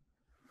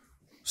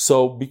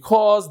 So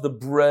because the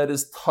bread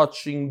is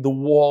touching the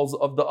walls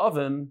of the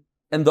oven,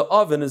 and the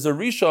oven is a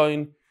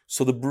rishon,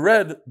 so the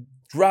bread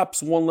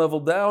drops one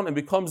level down and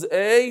becomes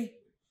a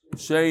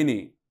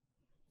sheni.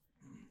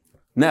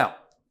 Now,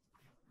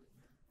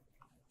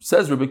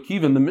 says Rebbe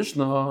Kiva in the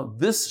Mishnah,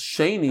 this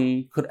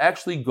sheni could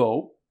actually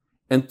go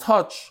and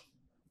touch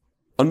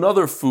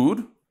another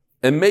food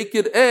and make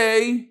it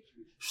a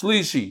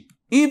shlishi,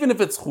 even if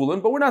it's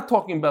chulin. But we're not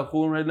talking about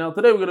chulin right now.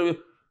 Today we're going to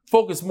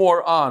focus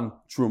more on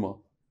truma.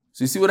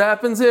 So you see what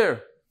happens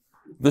here?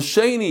 The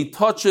sheni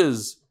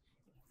touches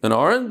an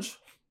orange.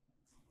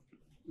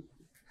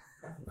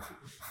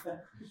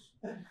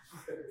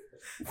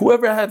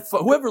 Whoever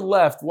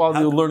left while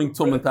they were learning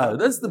Tumah.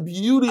 That's the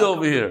beauty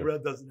over here.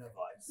 Bread doesn't have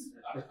ice.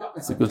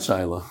 It's a good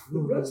shaila.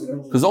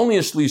 Because only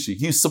a shlishi.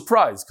 He's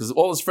surprised because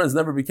all his friends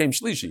never became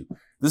shlishi.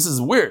 This is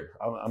weird.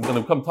 I'm going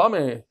to become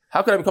tameh.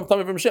 How can I become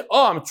tameh from Hashem?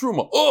 Oh, I'm a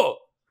truma. Oh.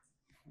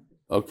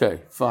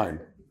 Okay, fine.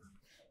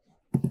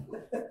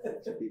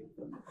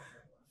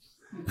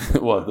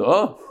 What?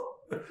 Oh.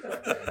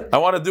 I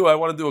want to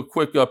do a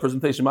quick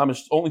presentation.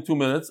 Mamish, only 2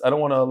 minutes. I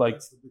don't want to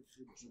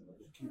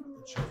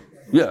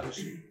Yeah.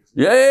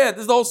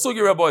 This is the whole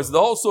sugya, Rabbi. The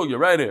whole sugya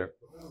right here.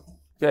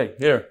 Okay,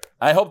 here.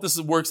 I hope this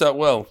works out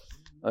well.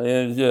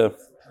 Yeah.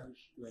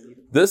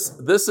 This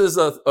is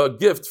a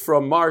gift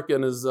from Mark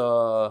and his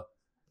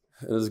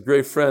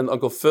great friend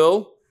Uncle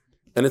Phil,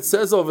 and it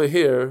says over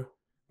here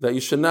that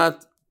you should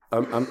not.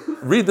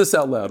 Read this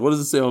out loud. What does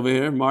it say over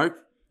here, Mark?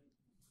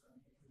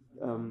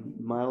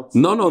 Mild.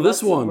 No,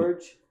 this one.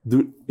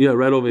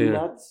 Right over here. Do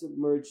not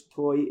submerge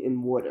toy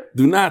in water.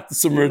 Do not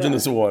submerge in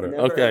this water.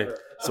 Never, okay. Ever.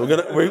 So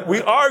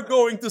we are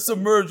going to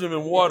submerge him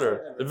in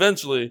water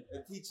eventually.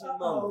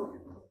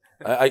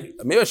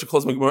 Maybe I should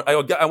close my.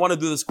 I want to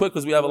do this quick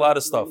because we have a lot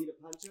of stuff.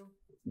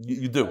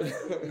 You do.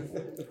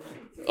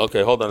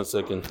 Okay, hold on a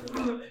second.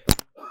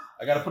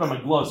 I got to put on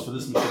my gloves for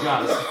this.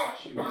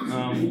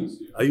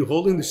 Are you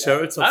holding the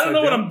sheretz? I don't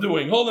know what I'm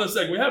doing. Hold on a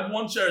second. We have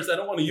one sheretz. I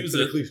don't want to use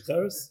it.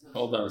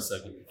 Hold on a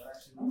second.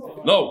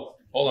 No,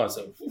 hold on a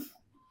second.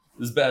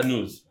 This is bad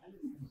news.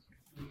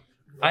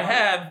 I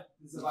have.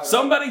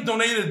 Somebody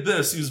donated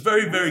this. He was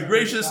very, very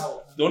gracious.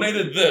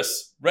 Donated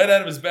this right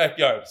out of his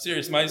backyard.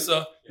 Serious,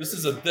 Maisa. This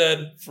is a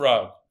dead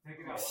frog.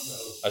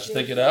 I should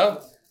take it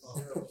out.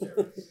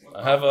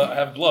 I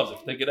have gloves. I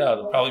can take it out.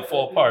 It'll probably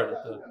fall apart.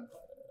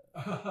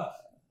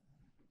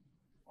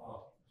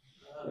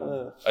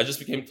 I just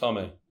became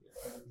Tomei.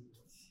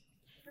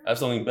 I have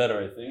something better,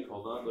 I think.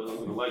 Hold on. I'm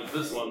going to like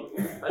this one.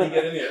 How do you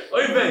get in here?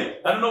 Oy vey!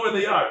 I don't know where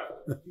they are.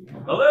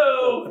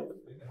 Hello.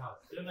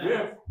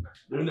 Here.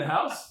 They're in the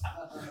house?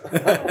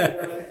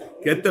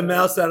 Get the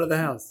mouse out of the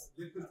house.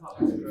 There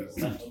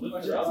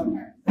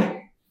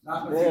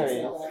he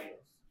is.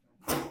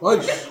 All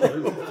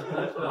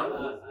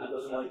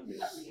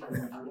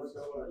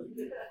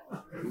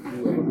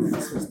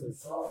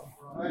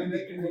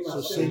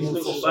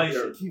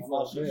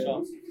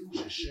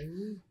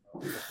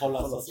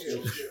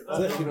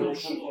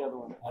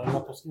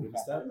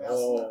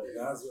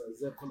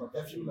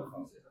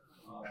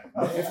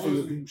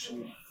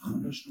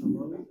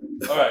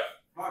right.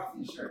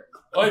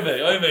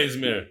 Oive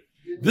Izmir.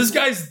 This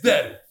guy's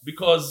dead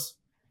because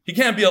he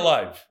can't be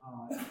alive.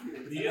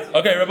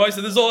 Okay, Rabbi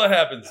said this is all that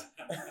happens.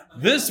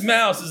 This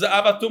mouse is an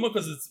avatuma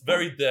because it's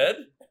very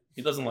dead.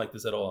 He doesn't like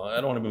this at all. I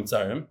don't want to be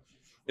inside him.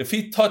 If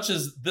he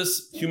touches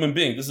this human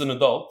being, this is an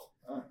adult,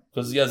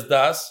 because he has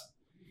das,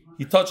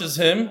 he touches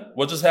him,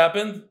 what just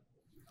happened?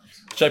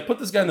 Should I put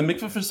this guy in the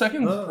mikveh for a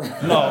second? No,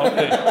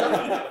 okay.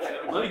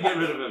 Let me get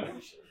rid of him.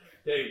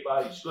 Okay,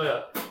 bye.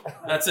 Shkoya.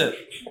 That's it.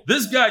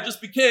 This guy just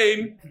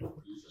became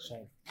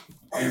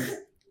a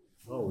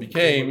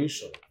rishon.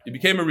 He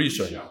became a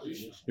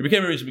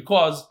rishon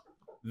because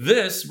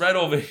this right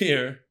over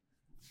here,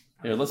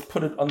 let's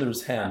put it under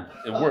his hand.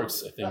 It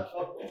works, I think.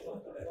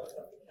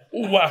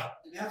 Ooh, wow.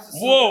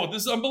 Whoa,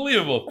 this is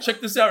unbelievable.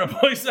 Check this out,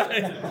 Rabbi.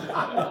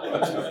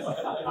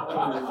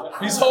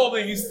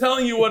 He's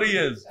telling you what he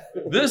is.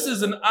 This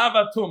is an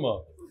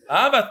avatuma.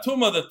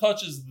 Avatuma that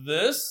touches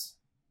this.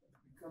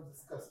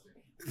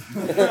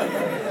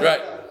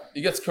 Right.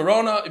 He gets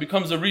corona, it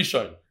becomes a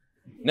rishon.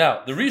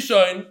 Now, the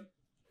rishon,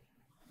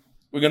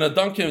 we're going to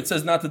dunk him. It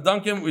says not to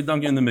dunk him, we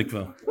dunk him in the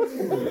mikveh.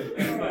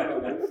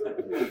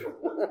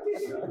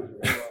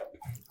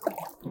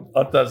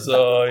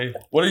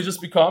 What did he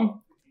just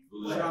become?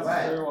 Oh,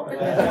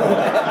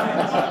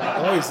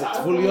 he's a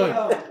Tvulion.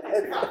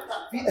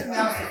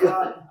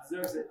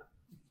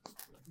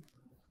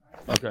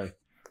 Okay.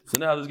 So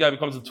now this guy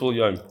becomes a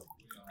Tvulion.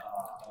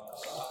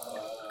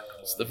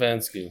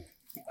 Stefansky.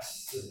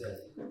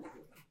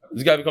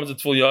 This guy becomes a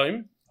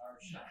Tvulion.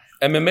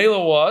 And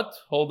Memela what?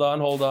 Hold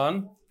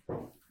on.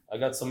 I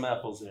got some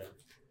apples here.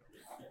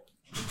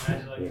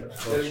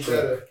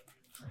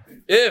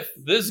 If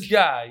this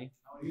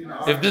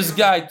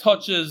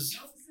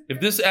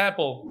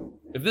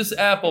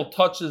apple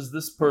touches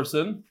this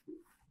person,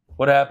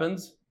 what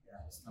happens?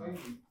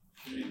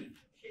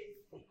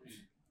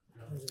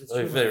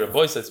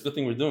 Boy said it's a good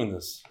thing we're doing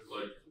this.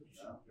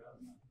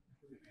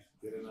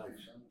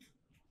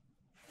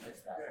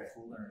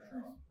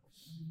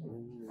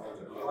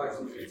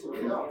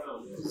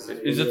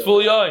 Is it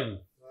full yain?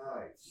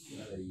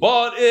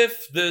 But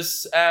if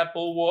this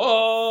apple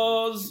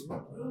was,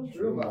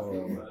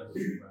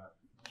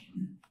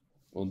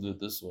 we'll do it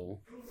this way.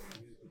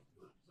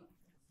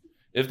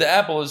 If the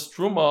apple is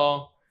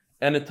truma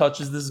and it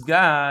touches this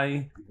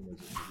guy,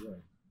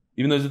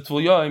 even though he's a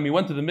tvuliyaim, he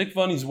went to the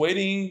mikvah and he's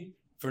waiting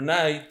for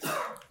night,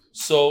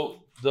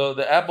 so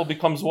the apple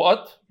becomes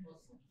what?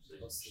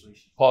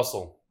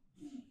 Apostle.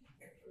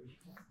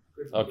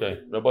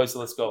 Okay, Rabbi, so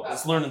let's go.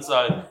 Let's learn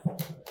inside.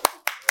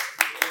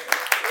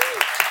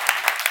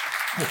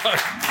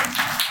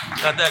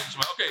 Not that.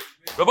 Okay,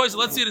 Rabbi, so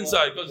let's see it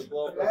inside.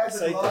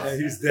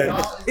 He's dead.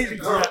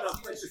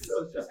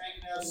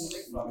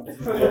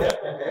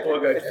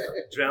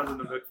 Drowned in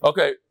the book.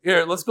 Okay,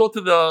 here, let's go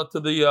to the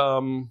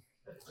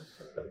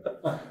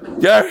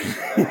Gary.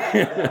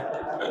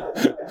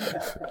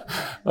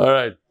 All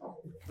right.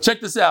 Check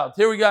this out.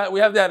 Here we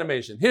have the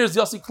animation. Here's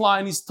Yossi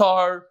Klein, he's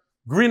tar,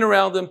 green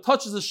around him,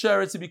 touches the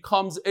sheretz, he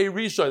becomes a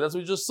rishon. That's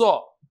what we just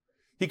saw.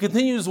 He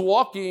continues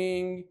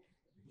walking.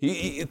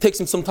 It takes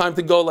him some time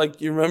to go, like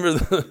you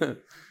remember.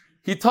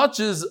 He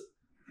touches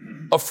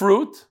a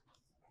fruit.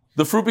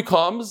 The fruit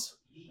becomes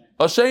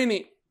a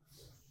sheni.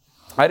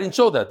 I didn't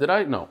show that, did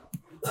I? No.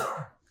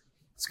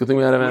 It's a good thing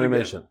we had an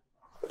animation.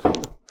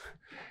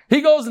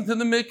 He goes into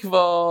the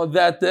mikvah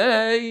that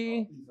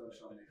day.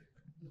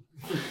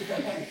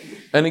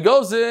 And he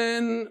goes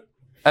in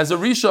as a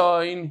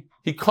rishon.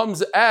 He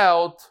comes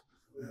out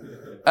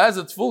as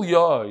a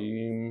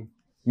tvuliyaim,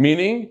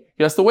 meaning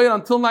he has to wait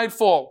until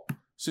nightfall.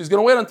 So he's going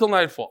to wait until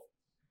nightfall.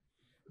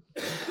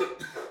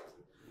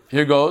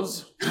 Here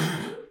goes.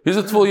 Here's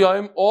a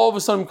tvuliyaim. All of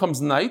a sudden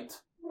comes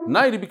night.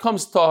 Night, he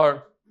becomes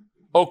tar.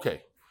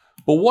 Okay.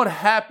 But what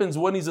happens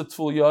when he's a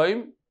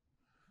tvuliyaim?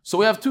 So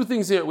we have two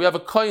things here. We have a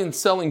kohen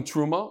selling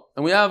truma,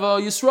 and we have a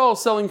Yisrael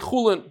selling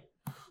chulin.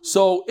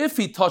 So if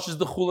he touches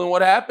the chulin,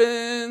 what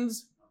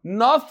happens?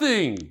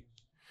 Nothing.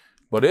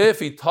 But if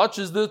he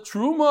touches the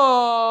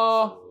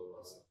truma,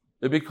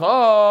 it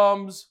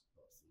becomes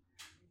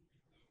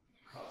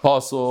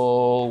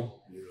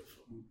puzzle.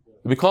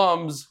 It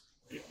becomes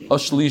a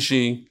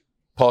shlishi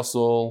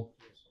puzzle.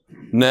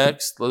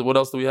 Next, what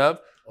else do we have?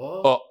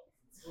 Oh,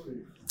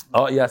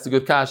 yeah, it's a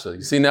good kasha.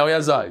 You see, now he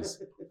has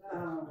eyes.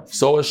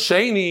 So a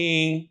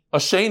sheni,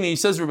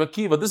 says Rebbe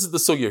Akiva, this is the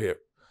sugya here.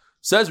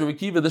 Says Rebbe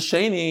Akiva, the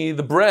sheni,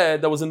 the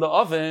bread that was in the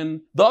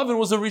oven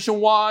was a rishon.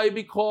 Why?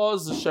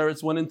 Because the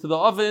sheretz went into the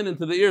oven,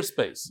 into the ear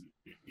space.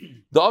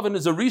 The oven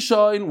is a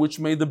rishon, which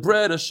made the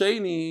bread a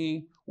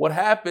sheni. what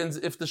happens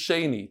if the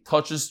sheni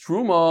touches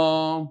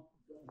truma?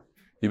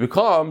 He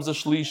becomes a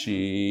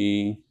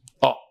shlishi.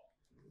 Oh.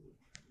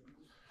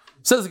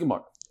 Says the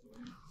Gemara.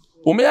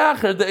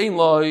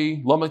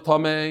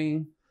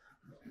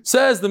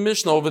 Says the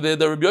Mishnah over there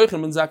that Rabbi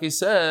Yochanan ben Zakkai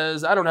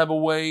says, I don't have a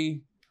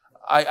way,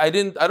 I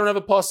don't have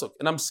a pasuk,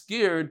 and I'm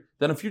scared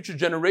that in future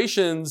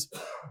generations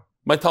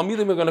my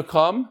Talmidim are going to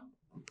come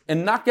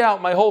and knock out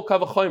my whole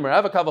kavachomer. I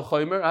have a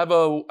kavachomer.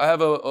 I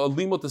have a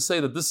limo to say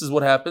that this is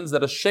what happens,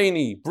 that a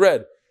sheni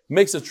bread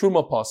makes a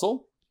truma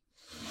apostle.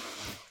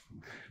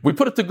 We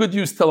put it to good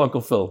use, tell Uncle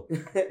Phil.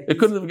 It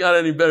couldn't have got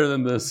any better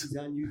than this.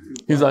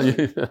 He's on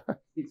YouTube.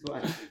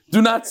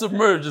 Do not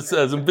submerge, it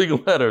says in big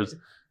letters.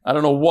 I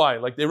don't know why.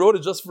 Like they wrote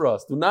it just for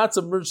us. Do not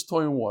submerge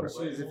toy in water.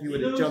 If you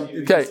would have jumped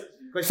in. Okay,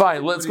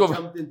 fine. Let's go.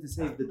 Jumped in to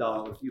save the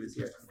doll if he was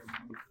here.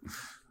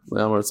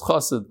 It's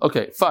chassid.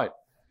 Okay, fine.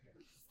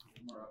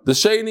 The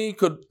sheni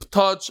could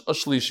touch a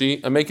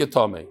shlishi and make it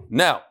tamei.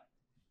 Now,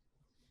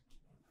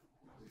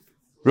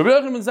 Rabbi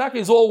Yochanan ben Zakkai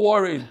is all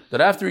worried that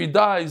after he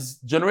dies,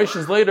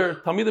 generations later,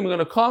 Talmidim are going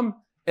to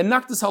come and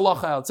knock this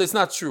halacha out. Say it's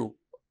not true.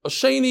 A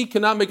sheni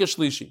cannot make a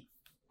shlishi.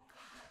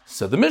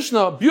 Said the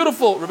Mishnah,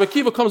 beautiful. Rabbi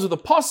Akiva comes with a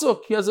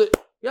pasuk. He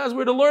has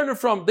where to learn it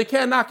from. They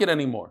can't knock it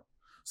anymore.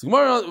 So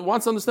Gemara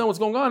wants to understand what's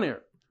going on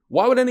here.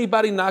 Why would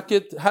anybody knock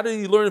it? How did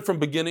he learn it from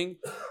beginning?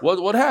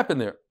 What happened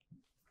there?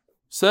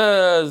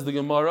 Says the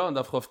Gemara, and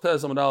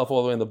all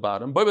the way in the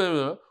bottom.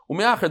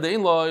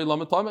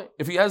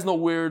 If he has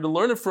nowhere to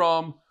learn it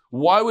from,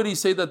 why would he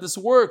say that this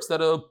works?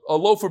 That a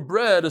loaf of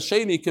bread, a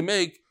sheni, can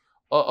make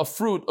a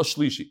fruit, a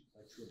shlishi?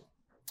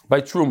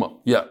 By truma.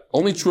 Yeah,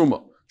 only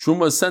truma.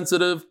 Truma is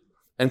sensitive,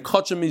 and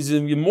kachim is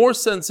even more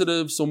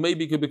sensitive, so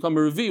maybe it could become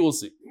a revi, we'll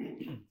see.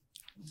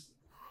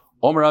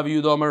 Omer Rav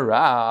Yehuda, Omer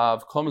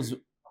Rav, comes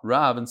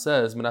Rav and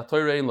says, you're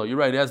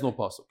right, he has no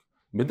pasuk.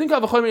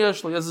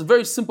 He has a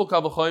very simple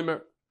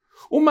kavachomer.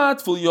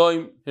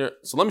 Here,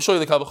 so let me show you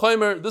the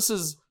kavachomer. This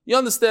is, you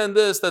understand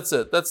this, that's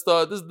it. This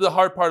is the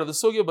hard part of the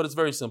sugya, but it's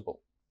very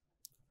simple.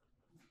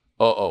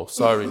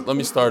 Sorry. Let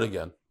me start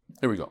again.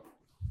 Here we go.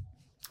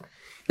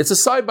 It's a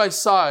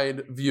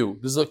side-by-side view.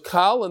 There's a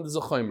kal and there's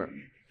a chomer.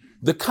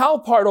 The kal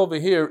part over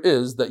here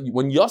is that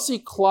when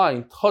Yossi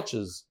Klein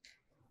touches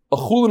a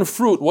chulin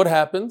fruit, what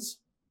happens?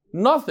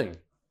 Nothing.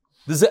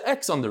 There's an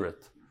X under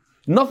it.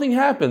 Nothing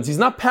happens. He's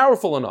not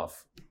powerful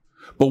enough.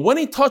 But when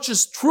he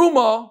touches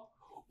truma,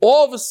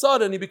 all of a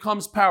sudden he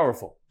becomes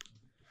powerful.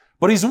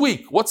 But he's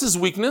weak. What's his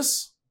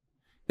weakness?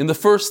 In the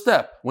first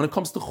step, when it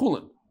comes to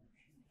chulin.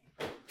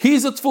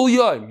 He's at full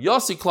yaim.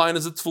 Yossi Klein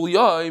is at full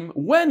yaim.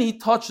 When he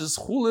touches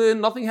chulin,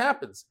 nothing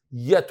happens.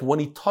 Yet when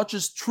he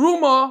touches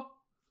truma,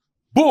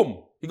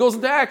 boom, he goes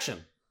into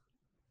action.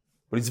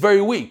 But he's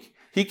very weak.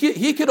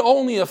 He could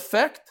only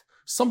affect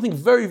something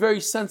very, very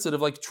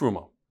sensitive like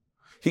truma.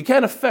 He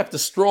can't affect a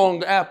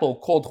strong apple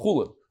called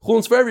chulin.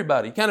 Chulin's for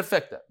everybody. He can't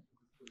affect that.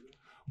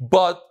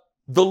 But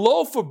the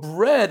loaf of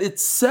bread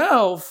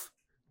itself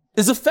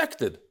is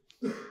affected.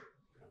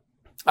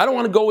 I don't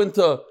want to go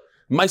into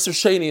Meiser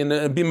Sheni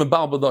and be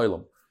Mebal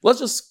B'Doilam. Let's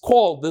just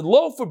call the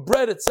loaf of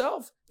bread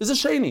itself is a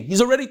Sheni.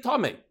 He's already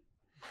Tameh.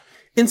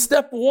 In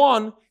step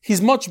one,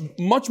 he's much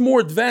more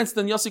advanced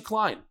than Yossi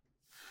Klein.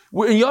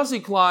 In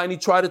Yossi Klein, he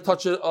tried to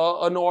touch an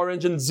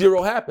orange and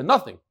zero happened.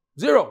 Nothing.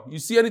 Zero. You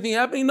see anything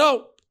happening?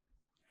 No.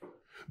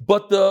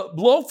 But the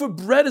loaf of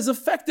bread is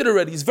affected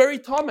already. He's very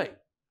Tameh.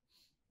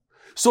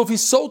 So if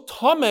he's so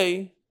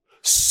Tameh,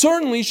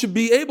 certainly he should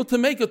be able to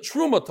make a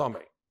Truma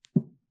Tameh.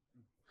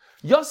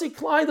 Yossi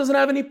Klein doesn't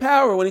have any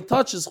power. When he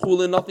touches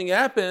chulin, nothing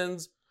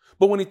happens.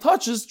 But when he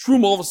touches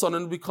truma, all of a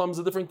sudden it becomes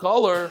a different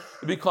color.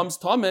 It becomes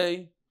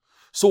tamei.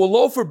 So a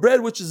loaf of bread,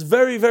 which is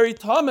very, very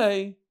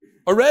tamei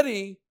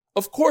already,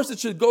 of course it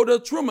should go to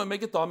truma and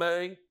make it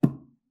tamei.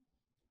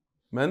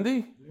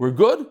 Mendy, we're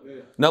good?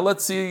 Now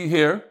let's see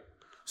here.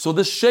 So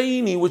the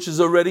sheni, which is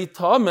already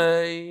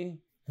tamei,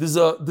 there's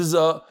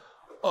a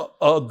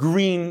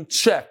green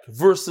check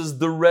versus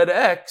the red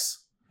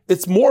X.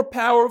 It's more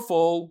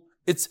powerful.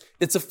 It's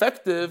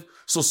effective,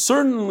 so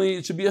certainly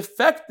it should be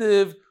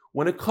effective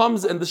when it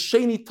comes and the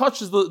sheni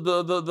touches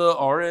the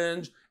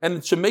orange, and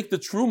it should make the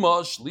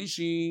truma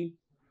shlishi.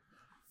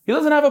 He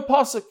doesn't have a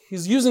pasuk.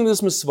 He's using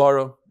this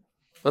misvara.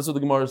 That's what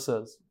the Gemara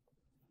says.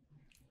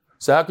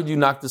 So how could you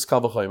knock this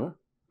kal v'chomer?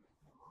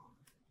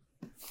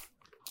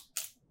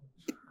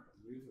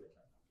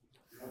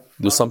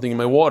 There's something in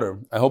my water.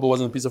 I hope it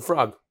wasn't a piece of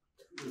frog.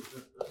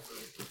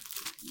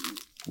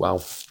 Wow.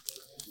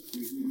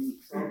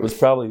 It was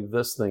probably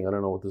this thing. I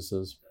don't know what this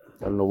is.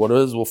 I don't know what it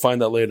is. We'll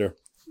find out later.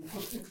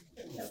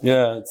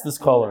 Yeah, it's this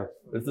color.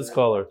 It's this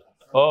color.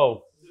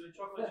 Oh,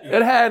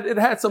 it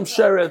had some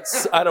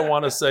sherets. I don't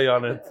want to say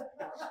on it.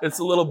 It's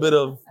a little bit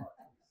of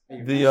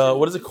the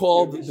what is it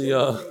called?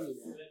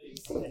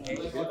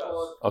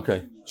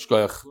 Okay,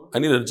 shkoyach. I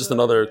needed just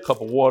another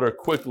cup of water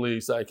quickly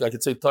so I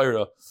could say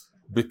Torah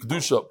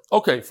b'kedusha.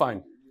 Okay,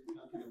 fine.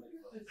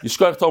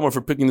 Yishkoyach Tomer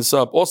for picking this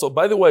up. Also,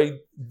 by the way,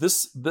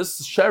 this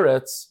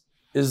sherets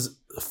is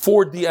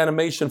 4D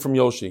animation from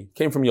Yoshi.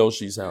 Came from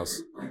Yoshi's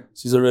house.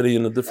 So he's already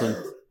in a different...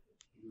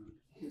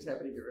 He's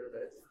happy to get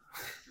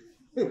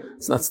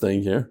It's not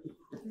staying here.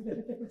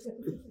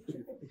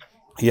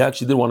 He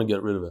actually did want to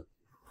get rid of it.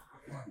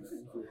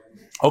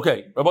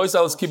 Okay, Rabbi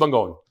Yisrael, let's keep on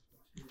going.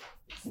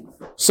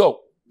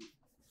 So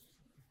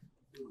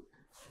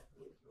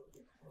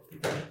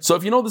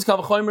if you know this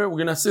Kavachomer, we're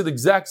going to say the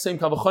exact same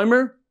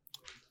Kavachomer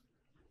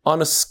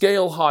on a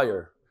scale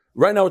higher.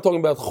 Right now we're talking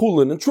about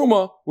Chulin and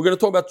Truma. We're going to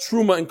talk about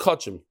Truma and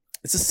Kachim.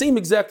 It's the same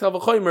exact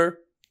Kavachomer,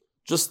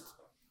 just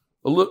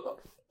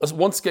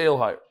one scale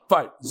higher.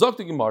 Fine. Zok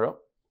the Gemara.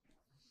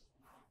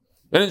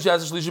 And then she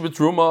has a Shlishi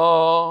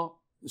B'Truma.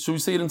 Should we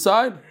say it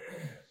inside?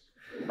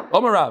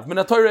 Omarav.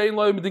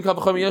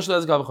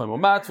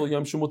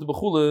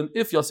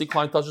 If Yossi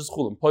Klein touches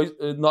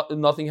Chulin,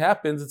 nothing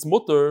happens, it's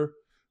mutter.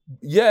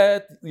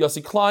 Yet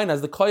Yossi Klein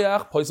has the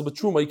koyach, poisel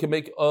b'truma, he can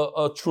make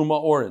a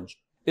truma orange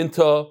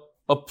into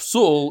a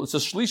psul. It's a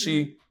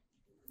shlishi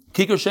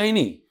kikar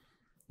sheni.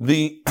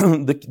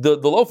 The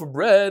loaf of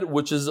bread,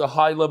 which is a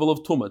high level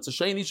of tuma, it's a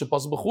sheni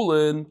shepasul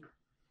b'chulin.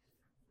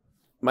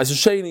 Ma'aser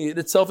sheni it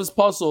itself is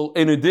pasul.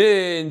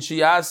 Enudin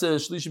she asks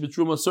shlishi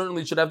b'truma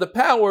certainly should have the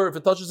power if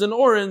it touches an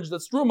orange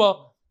that's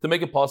truma to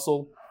make it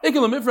pasul.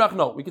 Ikel mifrach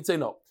no, we could say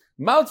no.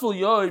 Mal tful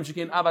yoim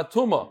shekein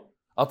avatuma.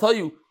 I'll tell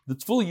you the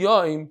tful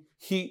yoim.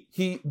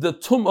 The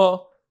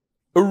tumah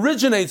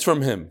originates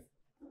from him.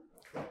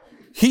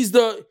 He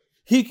could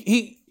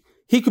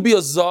be a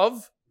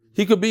zav.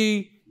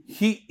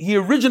 He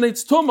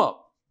originates tumah.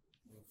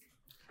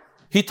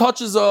 He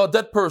touches a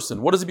dead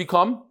person. What does he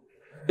become?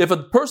 If a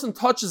person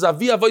touches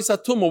avi avoisa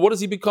tumah, what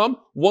does he become?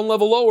 One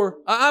level lower,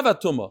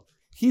 avat tumah.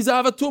 He's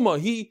avat tumah.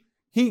 He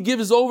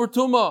gives over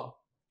tumah.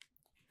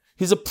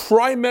 He's a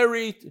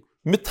primary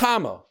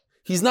mitama.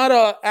 He's not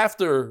a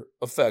after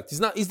effect.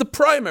 He's the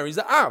primary. He's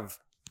the av.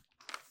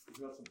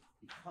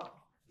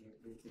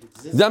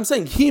 I'm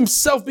saying he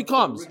himself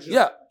becomes.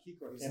 Yeah.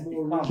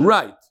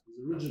 Right.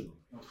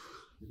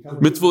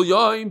 Mitvul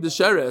Yoim, the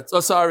Sheret.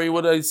 Oh, sorry,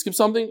 would I skip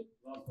something?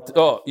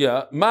 Oh,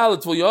 yeah.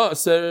 Malatvul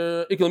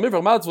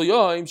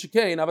Yoim,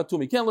 Shekain,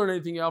 Avatumi. You can't learn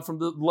anything out from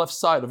the left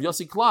side of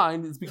Yossi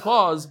Klein. It's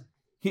because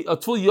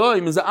Tvul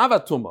Yoim is an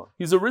Avatuma.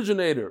 He's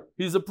originator.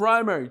 He's a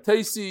primary.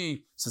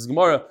 Taisi, says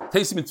Gemara,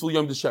 Taisi Mitvul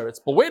Yoim, the Sheret.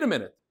 But wait a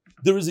minute.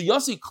 There is a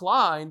Yossi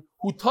Klein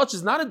who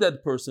touches not a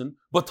dead person,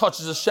 but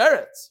touches a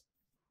Sheret.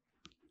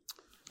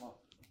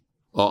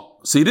 Oh,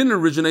 so he didn't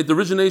originate. The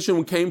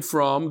origination came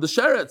from the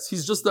Sheretz.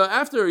 He's just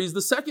he's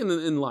the second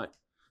in line.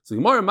 So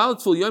Gemara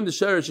Malatful Yom the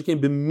Sheretz came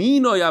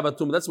b'mino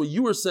yavatum. That's what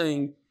you were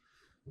saying.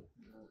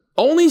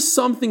 Only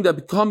something that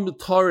becomes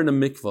tar in a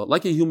mikvah,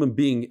 like a human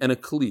being and a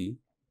kli,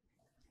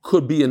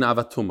 could be an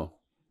avatuma.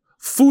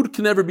 Food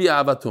can never be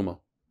avatuma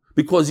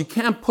because you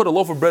can't put a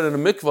loaf of bread in a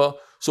mikvah,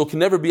 so it can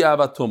never be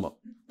avatuma.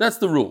 That's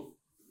the rule.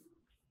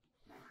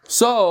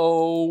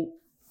 So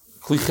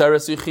kli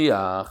cheres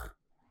yichiach.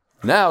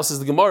 Now, says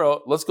the Gemara,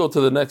 let's go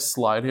to the next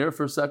slide here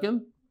for a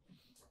second.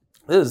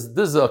 This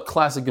is a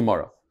classic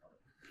Gemara.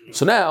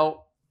 So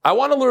now, I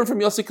want to learn from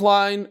Yossi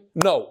Klein.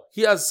 No,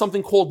 he has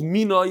something called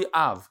Minoi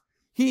Av.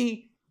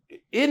 In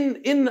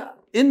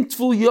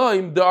Tvul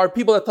Yoim, there are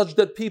people that touch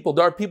dead people.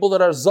 There are people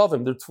that are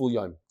Zavim, they're Tvul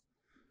Yoim.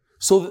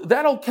 So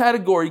that whole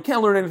category, you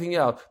can't learn anything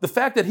out. The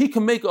fact that he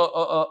can make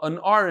an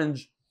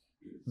orange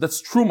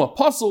that's Truma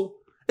puzzle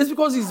is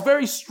because he's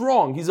very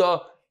strong. He's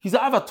an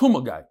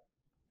Avatuma guy.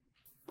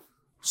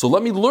 So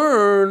let me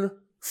learn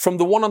from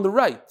the one on the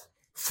right,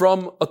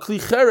 from a kli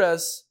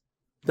cheres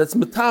that's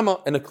metama,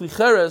 and a kli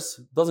cheres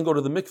doesn't go to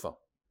the mikvah.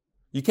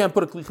 You can't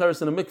put a kli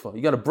cheres in a mikvah.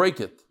 You got to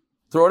break it,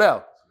 throw it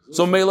out.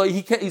 So Mela,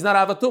 he's not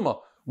avatuma.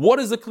 What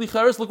is a kli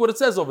cheres? Look what it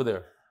says over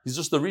there. He's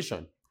just a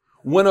rishon.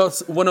 When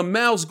a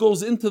mouse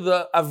goes into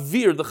the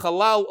avir, the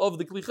halal of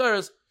the kli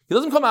cheres, he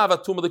doesn't become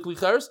avatuma the kli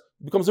cheres.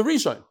 He becomes a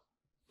rishon.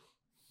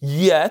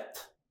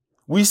 Yet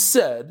we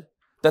said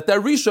that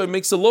rishon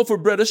makes a loaf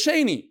of bread a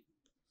sheni.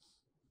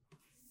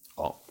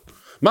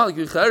 Malik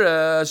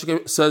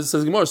Klicheres says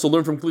Gemara, so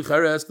learn from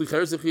Klicheres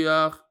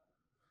Yichiach.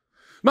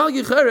 Malik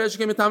Klicheres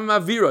came to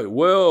Aviroi.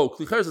 Whoa,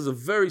 Klicheres is a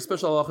very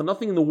special halacha.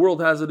 Nothing in the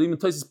world has it. Even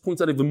Taisus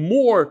points out even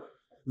more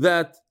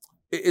that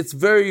it's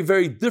very,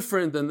 very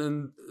different.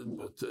 And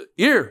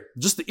ear,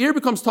 just the ear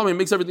becomes tummy,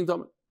 makes everything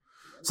tummy.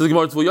 So the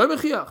Gemara,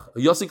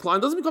 Yossi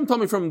Klein doesn't become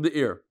tummy from the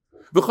ear.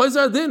 But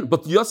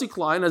Yossi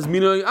Klein has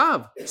Minoi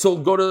Av. So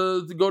go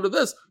to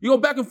this. You go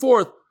back and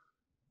forth.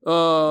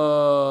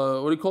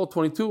 What do you call it?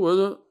 22? What is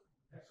it?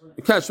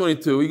 Catch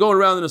 22. You're going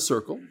around in a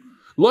circle.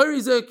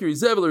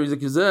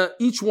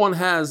 Each one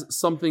has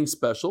something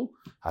special.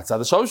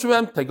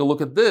 Take a look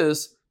at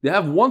this. They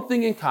have one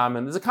thing in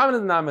common. There's a common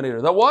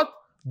denominator. That what?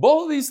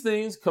 Both of these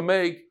things can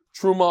make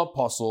truma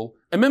pasul.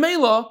 And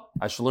memela,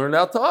 I should learn it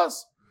out to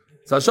us.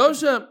 Says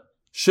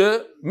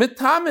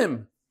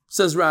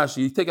Rashi.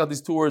 You take out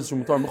these two words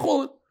from Tar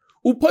Mechulin.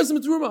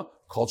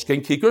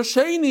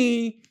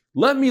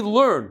 Let me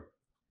learn.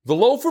 The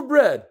loaf of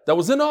bread that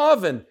was in the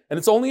oven, and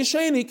it's only a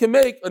sheni, can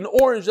make an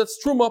orange that's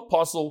truma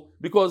pasul,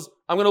 because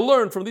I'm going to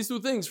learn from these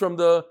two things, from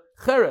the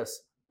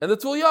cheres and the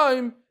tvul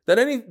yaim,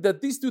 that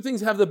these two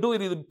things have the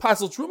ability to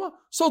pasul truma,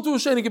 so too a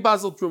sheni can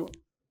pasul truma.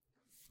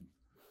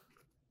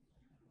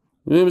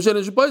 And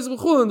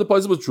the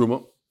Paisa with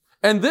Truma.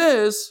 And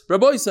this,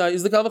 Rabbi Isai,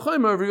 is the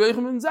Kavachomer of Rabbi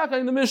Yochanan and Zakkai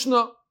in the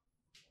Mishnah.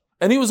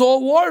 And he was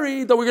all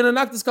worried that we're going to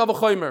knock this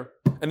Kavachomer.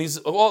 And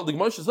the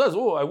Gemara says,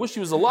 I wish he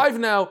was alive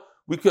now.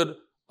 We could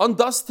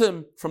undust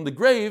him from the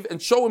grave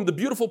and show him the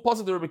beautiful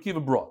pasuk that Rabbi Kiva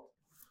brought.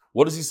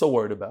 What is he so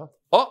worried about?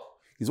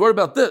 He's worried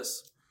about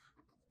this.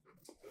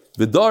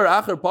 Vidar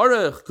acher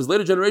parech, because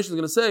later generations are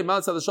going to say,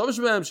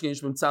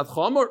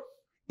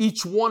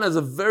 each one has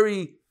a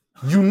very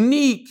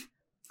unique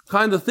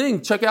kind of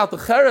thing. Check out the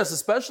cheres,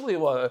 especially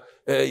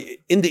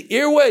in the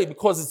earway,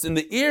 because it's in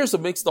the ear, so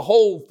it makes the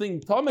whole thing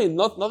tummy.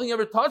 Nothing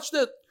ever touched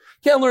it.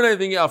 Can't learn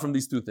anything out from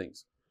these two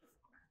things.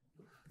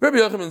 Rabbi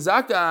Yochanan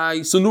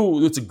Zakkai, so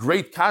no, it's a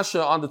great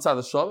kasha on the tzad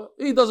hashava.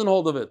 He doesn't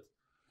hold of it.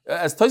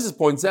 As Taisus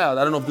points out,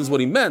 I don't know if this is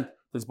what he meant.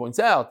 Taisus points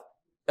out,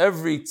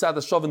 every tzad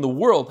hashava in the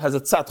world has a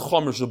tzad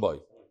chomer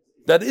shabai.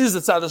 That is the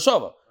tzad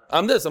hashava.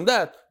 I'm this, I'm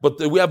that. But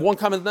we have one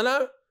comment on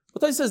that.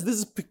 But Taisus says this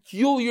is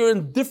peculiar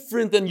and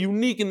different and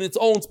unique in its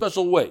own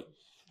special way.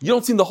 You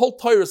don't see in the whole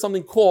Torah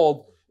something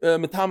called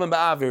metam and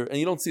ba'avir, and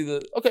you don't see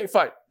the. Okay,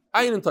 fine.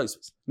 Ayin and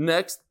Taisus.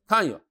 Next,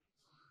 Tanya.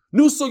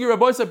 New sugya,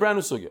 Rabbi said brand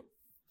new sugya.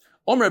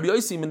 So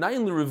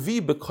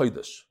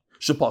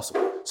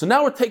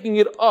now we're taking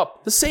it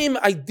up. The same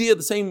idea,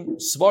 the same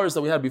svaras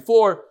that we had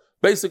before.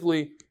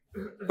 Basically,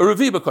 a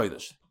revi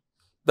b'kodesh.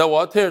 That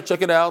what? Here,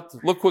 check it out.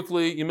 Look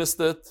quickly. You missed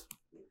it.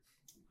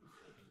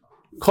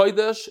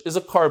 Kodesh is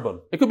a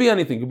carbon. It could be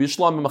anything. It could be a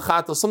shlam,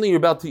 machata, something you're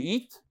about to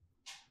eat.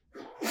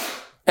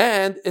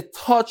 And it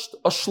touched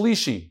a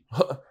shlishi.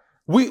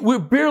 We're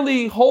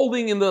barely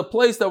holding in the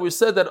place that we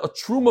said that a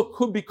truma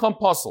could become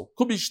puzzle,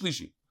 could be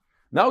shlishi.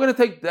 Now we're going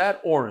to take that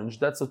orange,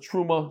 that's a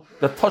truma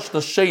that touched the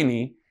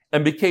sheni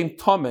and became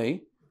tameh,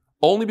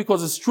 only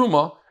because it's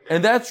truma,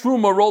 and that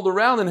truma rolled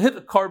around and hit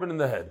the carbon in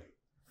the head.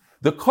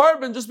 The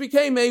carbon just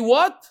became a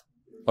what?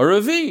 A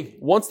revi,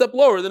 one step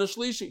lower than a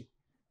shlishi.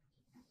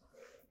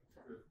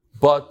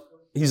 But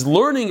he's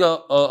learning a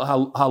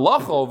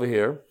halacha over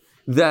here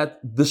that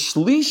the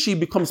shlishi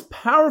becomes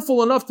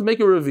powerful enough to make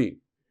a revi.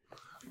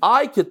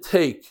 I could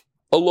take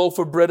a loaf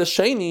of bread, a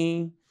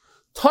sheni,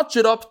 touch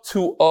it up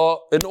to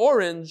an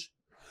orange.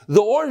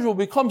 The orange will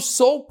become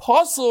so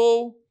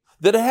puzzle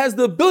that it has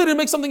the ability to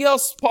make something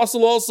else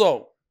puzzle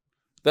also.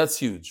 That's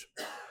huge.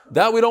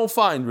 That we don't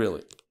find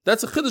really.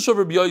 That's a chiddush of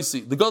Rabbi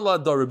Yossi, the Gadol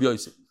Hadar Rabbi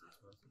Yossi.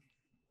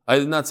 I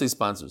did not say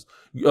sponsors.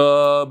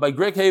 By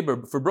Greg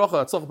Haber, for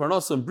Bracha, Atzlach,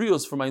 Parnasa, and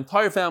Brios, for my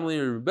entire family,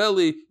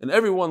 Rebelli, and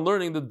everyone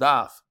learning the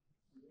daf.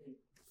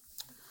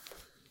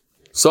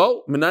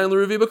 So, Minayin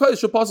l'Revi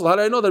b'Kodesh puzzle. How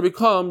did I know that it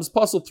becomes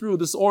puzzle through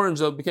this orange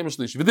that became a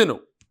shlishi?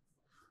 V'dinu.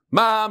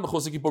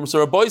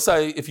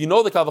 If you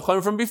know the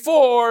Kavachayim from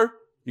before,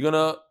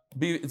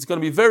 it's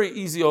gonna be very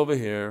easy over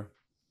here.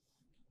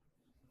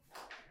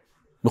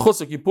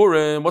 What's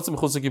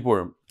Mechusar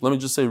Kippurim? Let me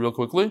just say real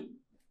quickly.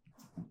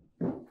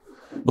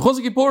 Mechusar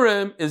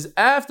Kippurim is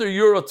after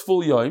you're at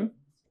full yom.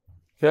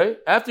 Okay,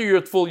 after you're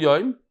at full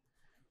yom.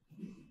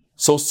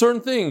 So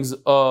certain things,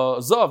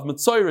 zav,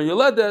 mitzayra,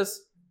 yeledes,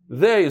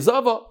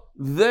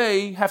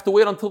 they have to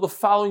wait until the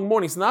following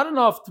morning. It's not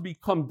enough to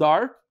become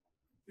dark,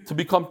 to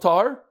become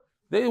tar.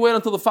 They wait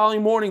until the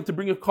following morning to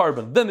bring a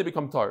carbon. Then they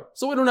become tar.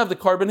 So we don't have the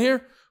carbon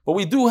here, but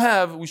we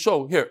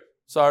show here.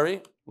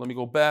 Sorry, let me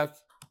go back.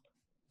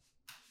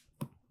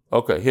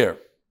 Okay, here.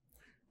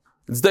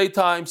 It's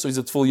daytime, so he's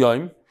at full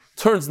yom.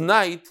 Turns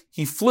night,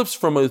 he flips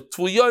from a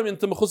full yom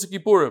into Mechusar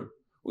Kippurim.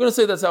 We're going to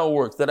say that's how it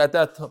works, that at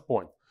that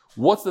point.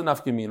 What's the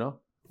nafkamina?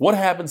 What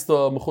happens to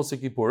Mechusar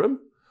Kippurim?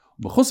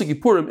 Mechusar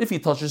Kippurim, if he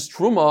touches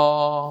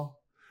Truma,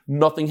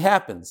 nothing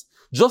happens.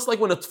 Just like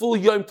when a full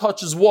yom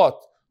touches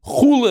what?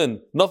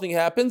 Chulin, nothing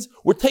happens.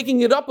 We're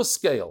taking it up a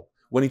scale.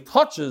 When he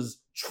touches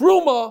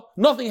Truma,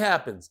 nothing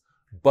happens.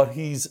 But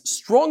he's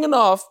strong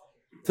enough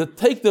to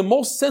take the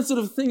most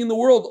sensitive thing in the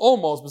world,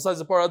 almost, besides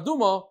the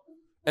paraduma,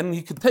 and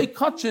he could take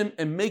kachim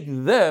and make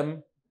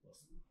them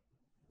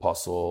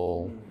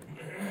puzzle.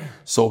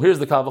 So here's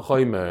the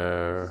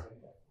Kavachomer.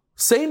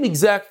 Same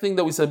exact thing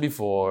that we said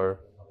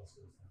before.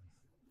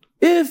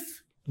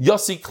 If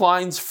Yossi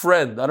Klein's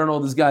friend, I don't know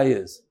who this guy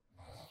is,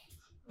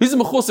 he's a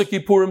Mechusar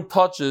Kippurim,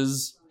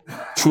 touches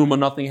Truma,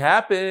 nothing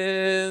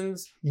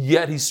happens,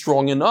 yet he's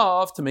strong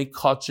enough to make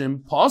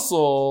kachim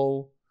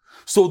puzzle.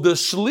 So the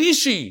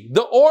shlishi,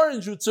 the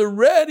orange, it's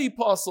already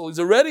puzzle, he's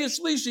already a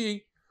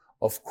shlishi.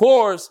 Of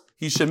course,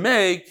 he should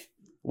make,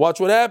 watch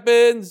what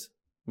happens,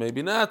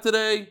 maybe not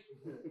today.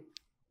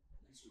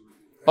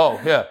 Oh,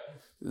 yeah.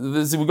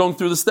 We're going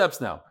through the steps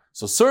now.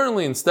 So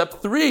certainly in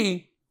step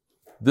 3,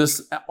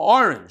 this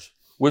orange,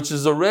 which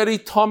is already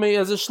tummy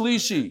as a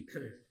shlishi,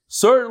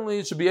 certainly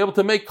it should be able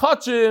to make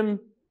kachim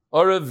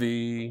or a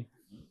V.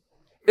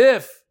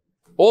 If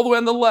all the way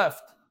on the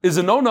left is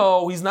a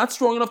no, he's not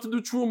strong enough to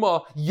do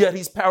truma, yet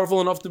he's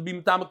powerful enough to be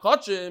mitama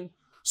kachim,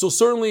 so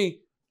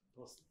certainly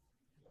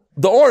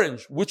the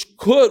orange, which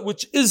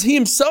is he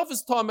himself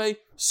is tameh,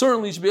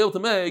 certainly should be able to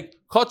make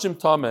kachim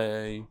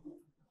tameh.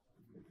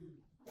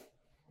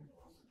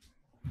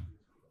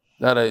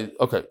 Rabbi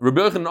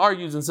Yochanan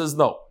argues and says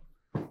no,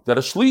 that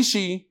a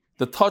shlishi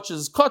that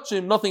touches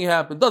kachim, nothing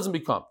happened, doesn't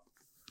become.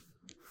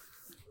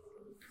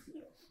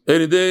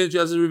 Rashi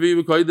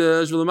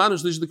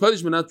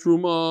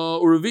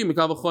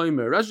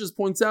just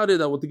points out here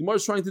that what the Gemara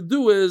is trying to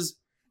do is,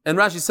 and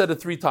Rashi said it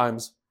 3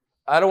 times.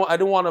 I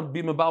don't want to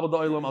be mebabel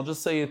da'olam. I'll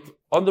just say it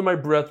under my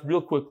breath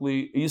real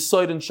quickly.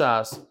 Yisoid and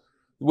Shas.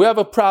 We have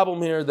a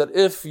problem here that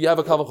if you have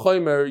a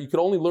kavachomer, you can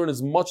only learn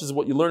as much as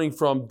what you're learning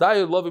from.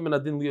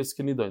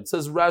 It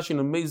says Rashi, an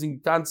amazing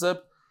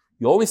concept.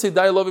 You only say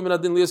Daya Lovim and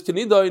Adin Lias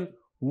Kenidain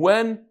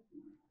when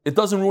it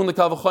doesn't ruin the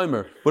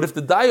kavachomer. But if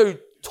the Daya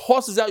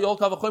tosses out your whole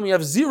kavachomer, you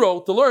have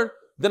 0 to learn,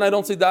 then I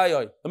don't say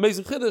Daya.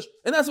 Amazing chiddush.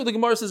 And that's what the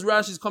Gemara says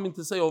Rashi is coming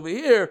to say over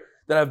here,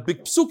 that I have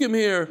big psukim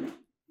here.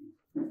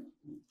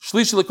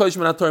 Shlishi l'koish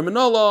min haTorah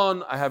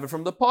minolon. I have it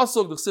from the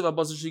pasuk. D'chsiv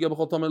habasar shiga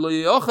b'chol tamei lo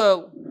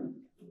yachel.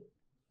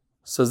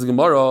 Says the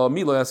Gemara,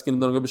 mi lo yaskin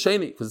d'noga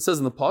b'sheni, because it says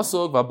in the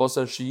pasuk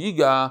v'habasar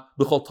shiga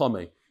b'chol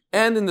tamei.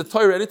 And in the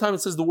Torah, anytime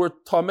it says the word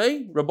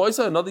tamei, Rabbi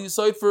Isa, another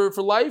yesod for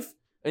life,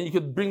 and you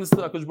could bring this to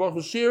HaKadosh Baruch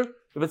Hu shir.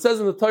 If it says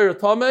in the Torah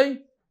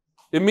tamei,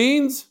 it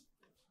means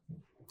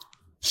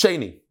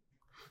sheni.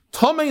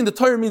 Tamei in the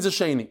Torah means a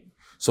sheni.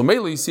 So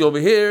mainly you see over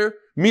here,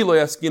 mi lo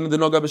yaskin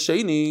d'noga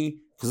b'sheni.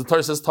 Because the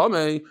Torah says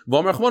Tamei,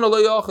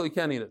 you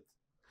can't eat it.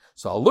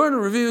 So I'll learn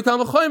and review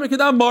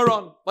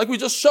like we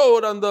just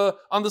showed on the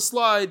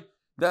slide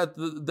that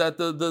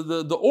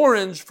the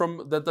orange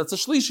from that's a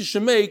shlishi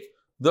should make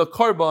the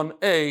carbon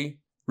a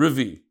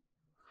revi.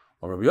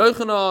 Or Rabbi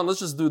Yochanan,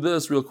 let's just do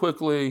this real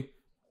quickly.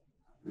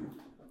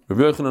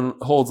 Rabbi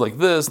Yochanan holds like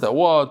this, that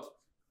what?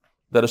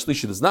 That a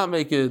shlishi does not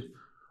make it.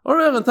 Or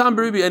I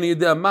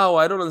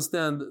don't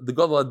understand the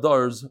Gadol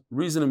Adar's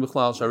reasoning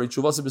bichlal shari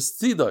tshuvasa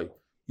b'stidai.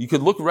 You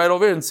could look right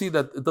over here and see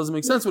that it doesn't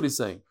make sense what he's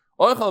saying.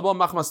 When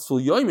Yossi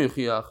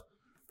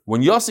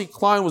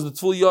Klein was the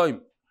Tful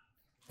Yoim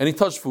and he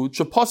touched food,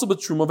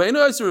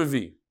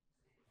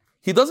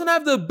 he doesn't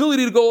have the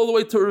ability to go all the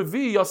way to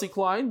Revi, Yossi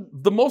Klein.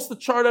 The most the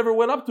chart ever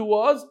went up to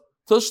was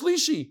to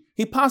Shlishi.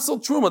 He passed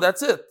Truma,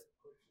 that's it.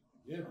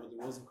 Yeah, but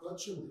there wasn't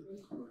kachim.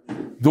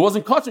 There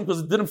wasn't kachim because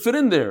it didn't fit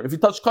in there. If he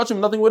touched kachim,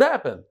 nothing would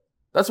happen.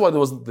 That's why there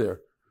wasn't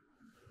there.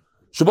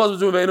 Should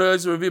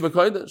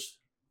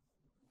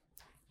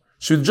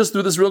we just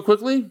do this real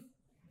quickly?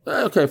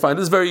 Okay, fine.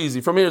 This is very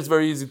easy. From here, it's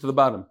very easy to the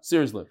bottom.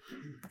 Seriously.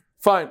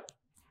 Fine.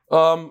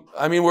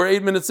 We're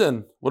 8 minutes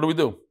in. What do we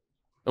do?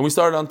 And we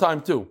started on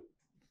time, too.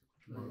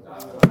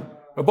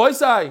 Rabbi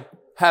Sai,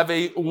 have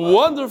a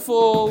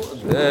wonderful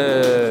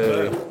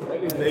day.